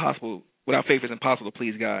that it's impossible, without faith it's impossible to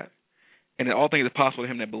please God. And that all things are possible to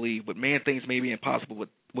him that believe, but man things may be impossible, but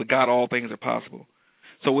with God all things are possible.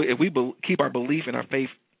 So if we keep our belief and our faith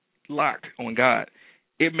locked on God,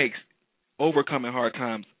 it makes overcoming hard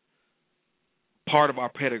times part of our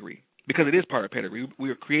pedigree, because it is part of pedigree. We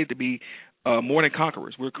were created to be more than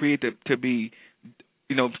conquerors. We're created to be,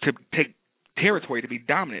 to take territory, to be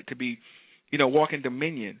dominant, to be, walk in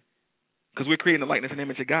dominion, because we're creating the likeness and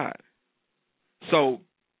image of God. So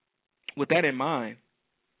with that in mind,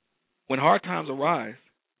 when hard times arise,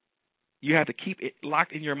 you have to keep it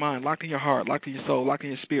locked in your mind, locked in your heart, locked in your soul, locked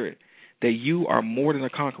in your spirit, that you are more than a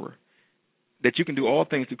conqueror, that you can do all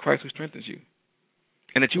things through Christ who strengthens you,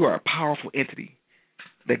 and that you are a powerful entity,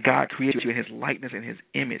 that God created you in his likeness and his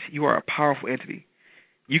image. You are a powerful entity.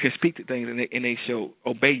 You can speak to things and they shall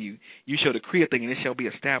obey you. You shall decree a thing and it shall be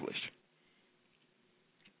established.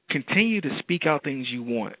 Continue to speak out things you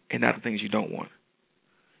want and not the things you don't want.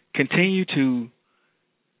 Continue to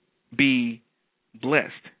be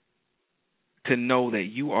blessed to know that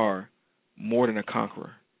you are more than a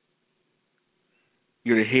conqueror.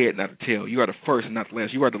 You're the head, not the tail. You are the first and not the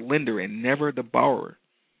last. You are the lender and never the borrower.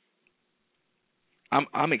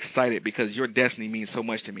 I'm excited because your destiny means so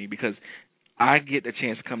much to me, because I get the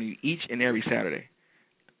chance to come to you each and every Saturday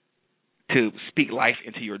to speak life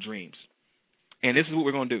into your dreams. And this is what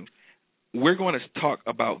we're going to do. We're going to talk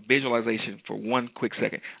about visualization for one quick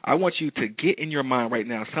second. I want you to get in your mind right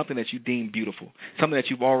now something that you deem beautiful, something that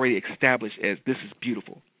you've already established as this is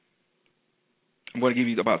beautiful. I'm going to give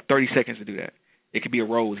you about 30 seconds to do that. It could be a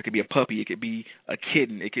rose. It could be a puppy. It could be a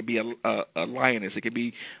kitten. It could be a lioness. It could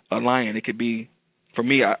be a lion. It could be, for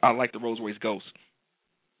me, I like the Rolls-Royce Ghost.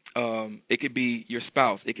 It could be your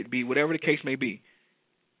spouse. It could be whatever the case may be.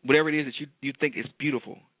 Whatever it is that you think is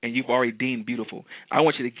beautiful and you've already deemed beautiful, I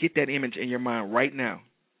want you to get that image in your mind right now.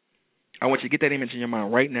 I want you to get that image in your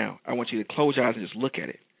mind right now. I want you to close your eyes and just look at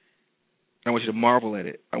it. I want you to marvel at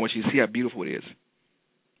it. I want you to see how beautiful it is.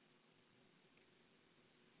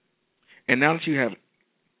 And now that you have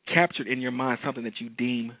captured in your mind something that you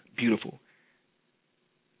deem beautiful,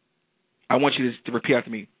 I want you to repeat after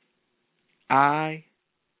me. I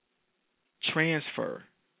transfer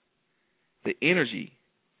the energy,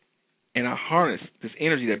 and I harness this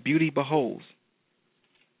energy that beauty beholds,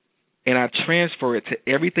 and I transfer it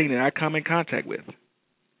to everything that I come in contact with,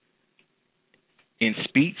 in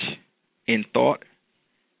speech, in thought,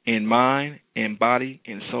 in mind, in body,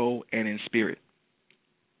 in soul, and in spirit.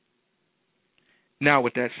 Now,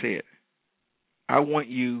 with that said, I want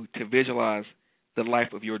you to visualize the life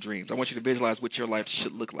of your dreams. I want you to visualize what your life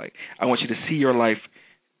should look like. I want you to see your life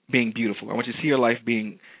being beautiful. I want you to see your life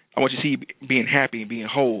being you being happy and being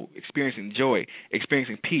whole, experiencing joy,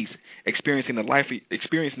 experiencing peace, experiencing the life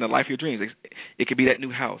of your dreams. It could be that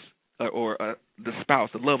new house or the spouse,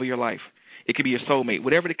 the love of your life. It could be your soulmate,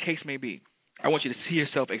 whatever the case may be. I want you to see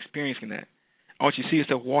yourself experiencing that. I want you to see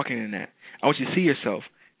yourself walking in that. I want you to see yourself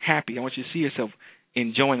happy. I want you to see yourself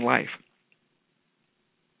enjoying life.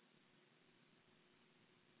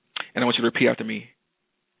 And I want you to repeat after me.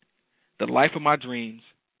 The life of my dreams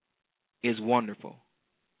is wonderful,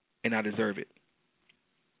 and I deserve it.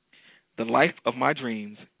 The life of my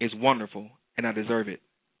dreams is wonderful, and I deserve it.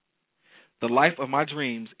 The life of my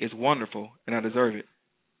dreams is wonderful, and I deserve it.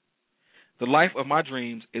 The life of my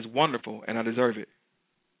dreams is wonderful, and I deserve it.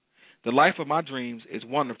 The life of my dreams is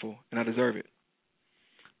wonderful, and I deserve it.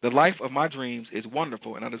 The life of my dreams is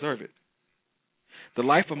wonderful, and I deserve it. The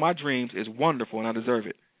life of my dreams is wonderful, and I deserve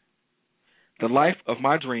it. The life of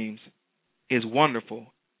my dreams is wonderful,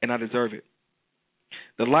 and I deserve it.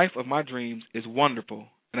 The life of my dreams is wonderful,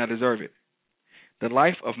 and I deserve it. The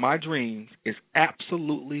life of my dreams is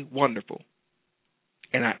absolutely wonderful,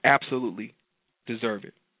 and I absolutely deserve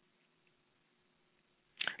it.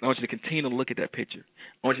 I want you to continue to look at that picture.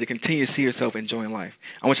 I want you to continue to see yourself enjoying life.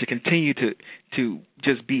 I want you to continue to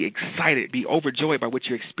just be excited, be overjoyed by what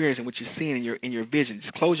you're experiencing, what you're seeing in your vision.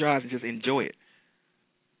 Just close your eyes and just enjoy it.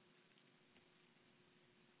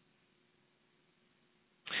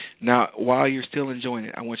 Now, while you're still enjoying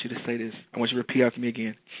it, I want you to say this. I want you to repeat after me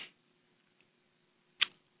again.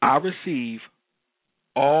 I receive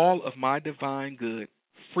all of my divine good,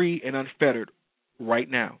 free and unfettered, right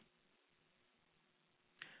now.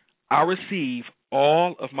 I receive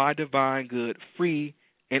all of my divine good, free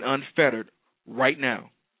and unfettered, right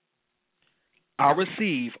now. I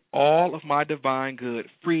receive all of my divine good,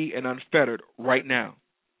 free and unfettered, right now.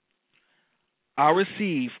 I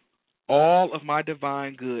receive all of my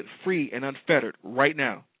divine good, free and unfettered, right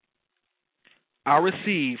now. I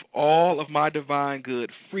receive all of my divine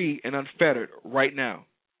good, free and unfettered, right now.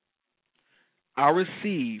 I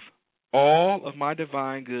receive all of my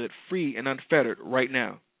divine good, free and unfettered, right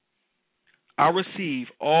now. I receive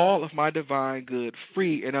all of my divine good,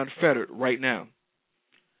 free and unfettered, right now.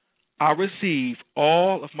 I receive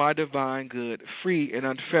all of my divine good, free and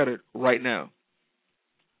unfettered, right now.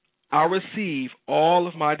 I receive all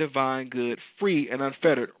of my divine good, free and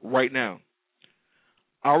unfettered, right now.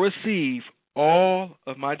 I receive all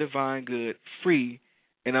of my divine good, free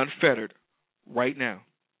and unfettered, right now.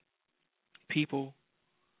 People,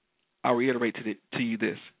 I reiterate to you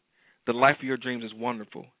this. The life of your dreams is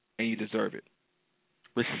wonderful, and you deserve it.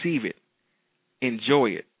 Receive it. Enjoy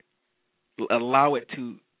it. Allow it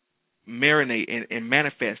to marinate and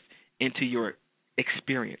manifest into your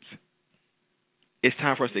experience. It's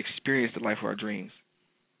time for us to experience the life of our dreams.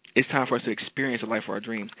 It's time for us to experience the life of our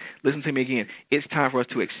dreams. Listen to me again. It's time for us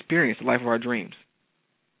to experience the life of our dreams.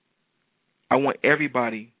 I want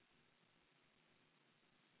everybody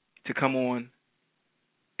to come on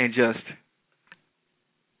and just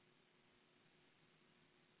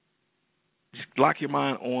lock your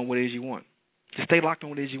mind on what it is you want. Just stay locked on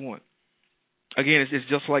what it is you want. Again, it's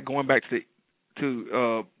just like going back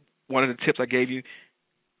to one of the tips I gave you.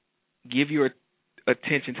 Give your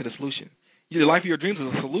attention to the solution. The life of your dreams is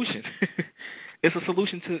a solution. It's a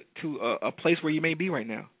solution to a place where you may be right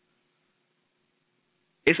now.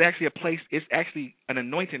 It's actually a place. It's actually an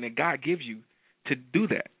anointing that God gives you to do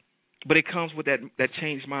that. But it comes with that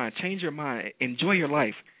changed mind. Change your mind. Enjoy your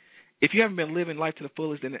life. If you haven't been living life to the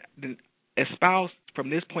fullest, then espouse from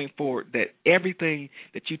this point forward that everything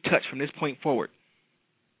that you touch from this point forward,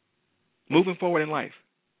 moving forward in life,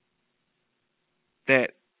 that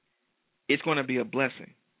it's going to be a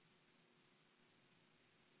blessing.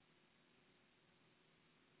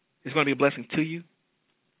 It's going to be a blessing to you.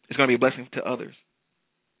 It's going to be a blessing to others.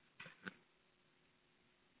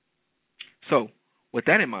 So, with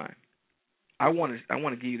that in mind, I want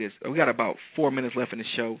to give you this. We got about 4 minutes left in the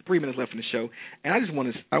show, 3 minutes left in the show, and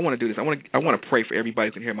I want to do this. I want to pray for everybody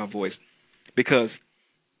who can hear my voice, because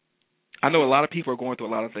I know a lot of people are going through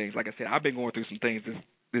a lot of things. Like I said, I've been going through some things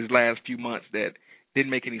this last few months that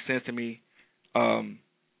didn't make any sense to me. Like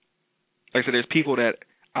I said, there's people that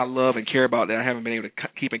I love and care about that I haven't been able to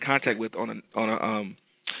keep in contact with on a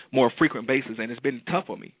more frequent basis, and it's been tough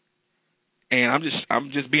on me. And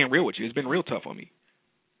I'm just being real with you. It's been real tough on me.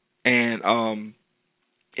 And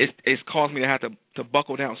it's caused me to have to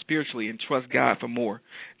buckle down spiritually and trust God for more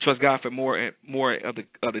and more of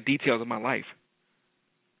the details of my life.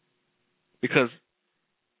 Because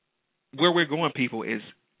where we're going, people, is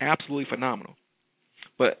absolutely phenomenal.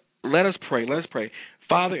 But let us pray. Let us pray.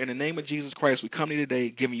 Father, in the name of Jesus Christ, we come to you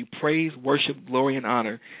today giving you praise, worship, glory, and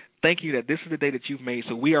honor. Thank you that this is the day that you've made,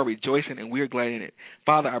 so we are rejoicing and we are glad in it.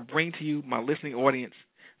 Father, I bring to you my listening audience,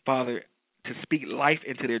 Father, to speak life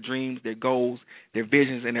into their dreams, their goals, their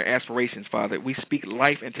visions, and their aspirations, Father. We speak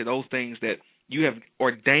life into those things that you have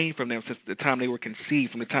ordained from them since the time they were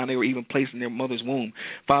conceived, from the time they were even placed in their mother's womb.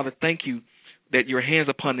 Father, thank you that your hands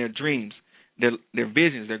upon their dreams, their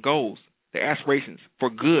visions, their goals, their aspirations for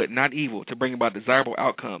good, not evil, to bring about desirable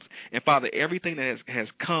outcomes. And, Father, everything that has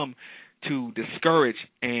come to discourage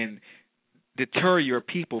and deter your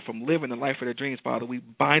people from living the life of their dreams, Father, we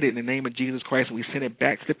bind it in the name of Jesus Christ, and we send it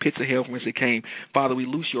back to the pits of hell from which it came. Father, we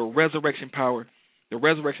loose your resurrection power, the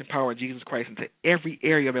resurrection power of Jesus Christ into every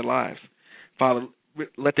area of their lives. Father,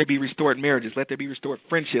 let there be restored marriages. Let there be restored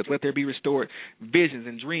friendships. Let there be restored visions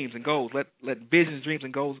and dreams and goals. Let visions, dreams,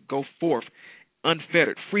 and goals go forth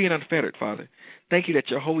unfettered, free and unfettered, Father. Thank you that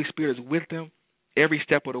your Holy Spirit is with them every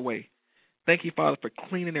step of the way. Thank you, Father, for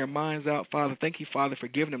cleaning their minds out, Father. Thank you, Father, for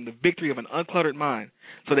giving them the victory of an uncluttered mind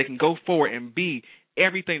so they can go forward and be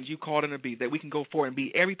everything that you called them to be, that we can go forward and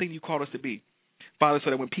be everything you called us to be, Father, so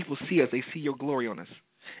that when people see us, they see your glory on us.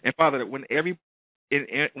 And, Father, that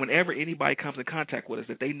whenever anybody comes in contact with us,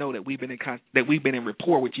 that they know that we've been in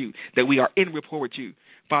rapport with you, that we are in rapport with you.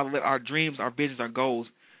 Father, let our dreams, our visions, our goals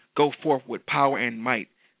go forth with power and might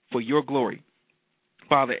for your glory.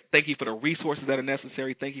 Father, thank you for the resources that are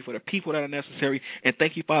necessary. Thank you for the people that are necessary. And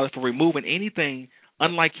thank you, Father, for removing anything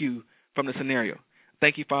unlike you from the scenario.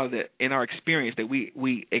 Thank you, Father, that in our experience that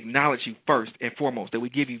we acknowledge you first and foremost, that we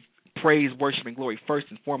give you praise, worship, and glory first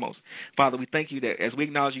and foremost. Father, we thank you that as we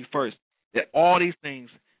acknowledge you first, that all these things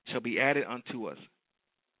shall be added unto us.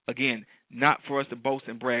 Again, not for us to boast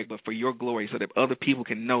and brag, but for your glory, so that other people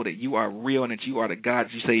can know that you are real and that you are the God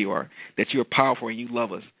that you say you are, that you are powerful and you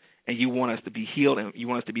love us, and you want us to be healed and you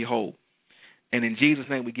want us to be whole. And in Jesus'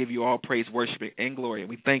 name, we give you all praise, worship, and glory, and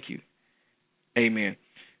we thank you. Amen.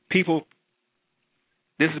 People,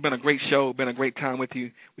 this has been a great show, been a great time with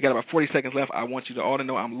you. We got about 40 seconds left. I want you to all to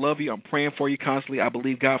know I love you. I'm praying for you constantly. I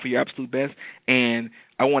believe God for your absolute best. And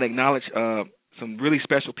I want to acknowledge some really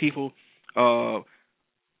special people.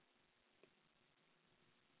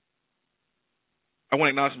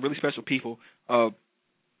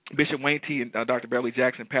 Bishop Wayne T. and Dr. Beverly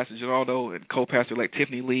Jackson, Pastor Geraldo, and co-pastor-elect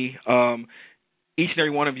Tiffany Lee. Each and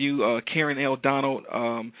every one of you, Karen L. Donald,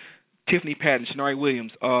 Tiffany Patton, Shanari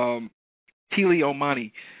Williams, T. Lee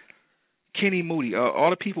Omani, Kenny Moody, all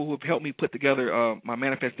the people who have helped me put together my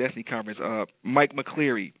Manifest Destiny conference, Mike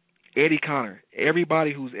McCleary, Eddie Connor,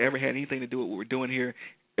 everybody who's ever had anything to do with what we're doing here,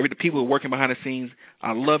 the people who are working behind the scenes,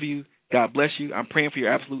 I love you. God bless you. I'm praying for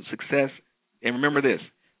your absolute success. And remember this,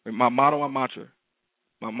 my motto, my motto.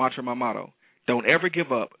 Don't ever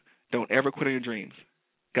give up. Don't ever quit on your dreams.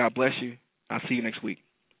 God bless you. I'll see you next week.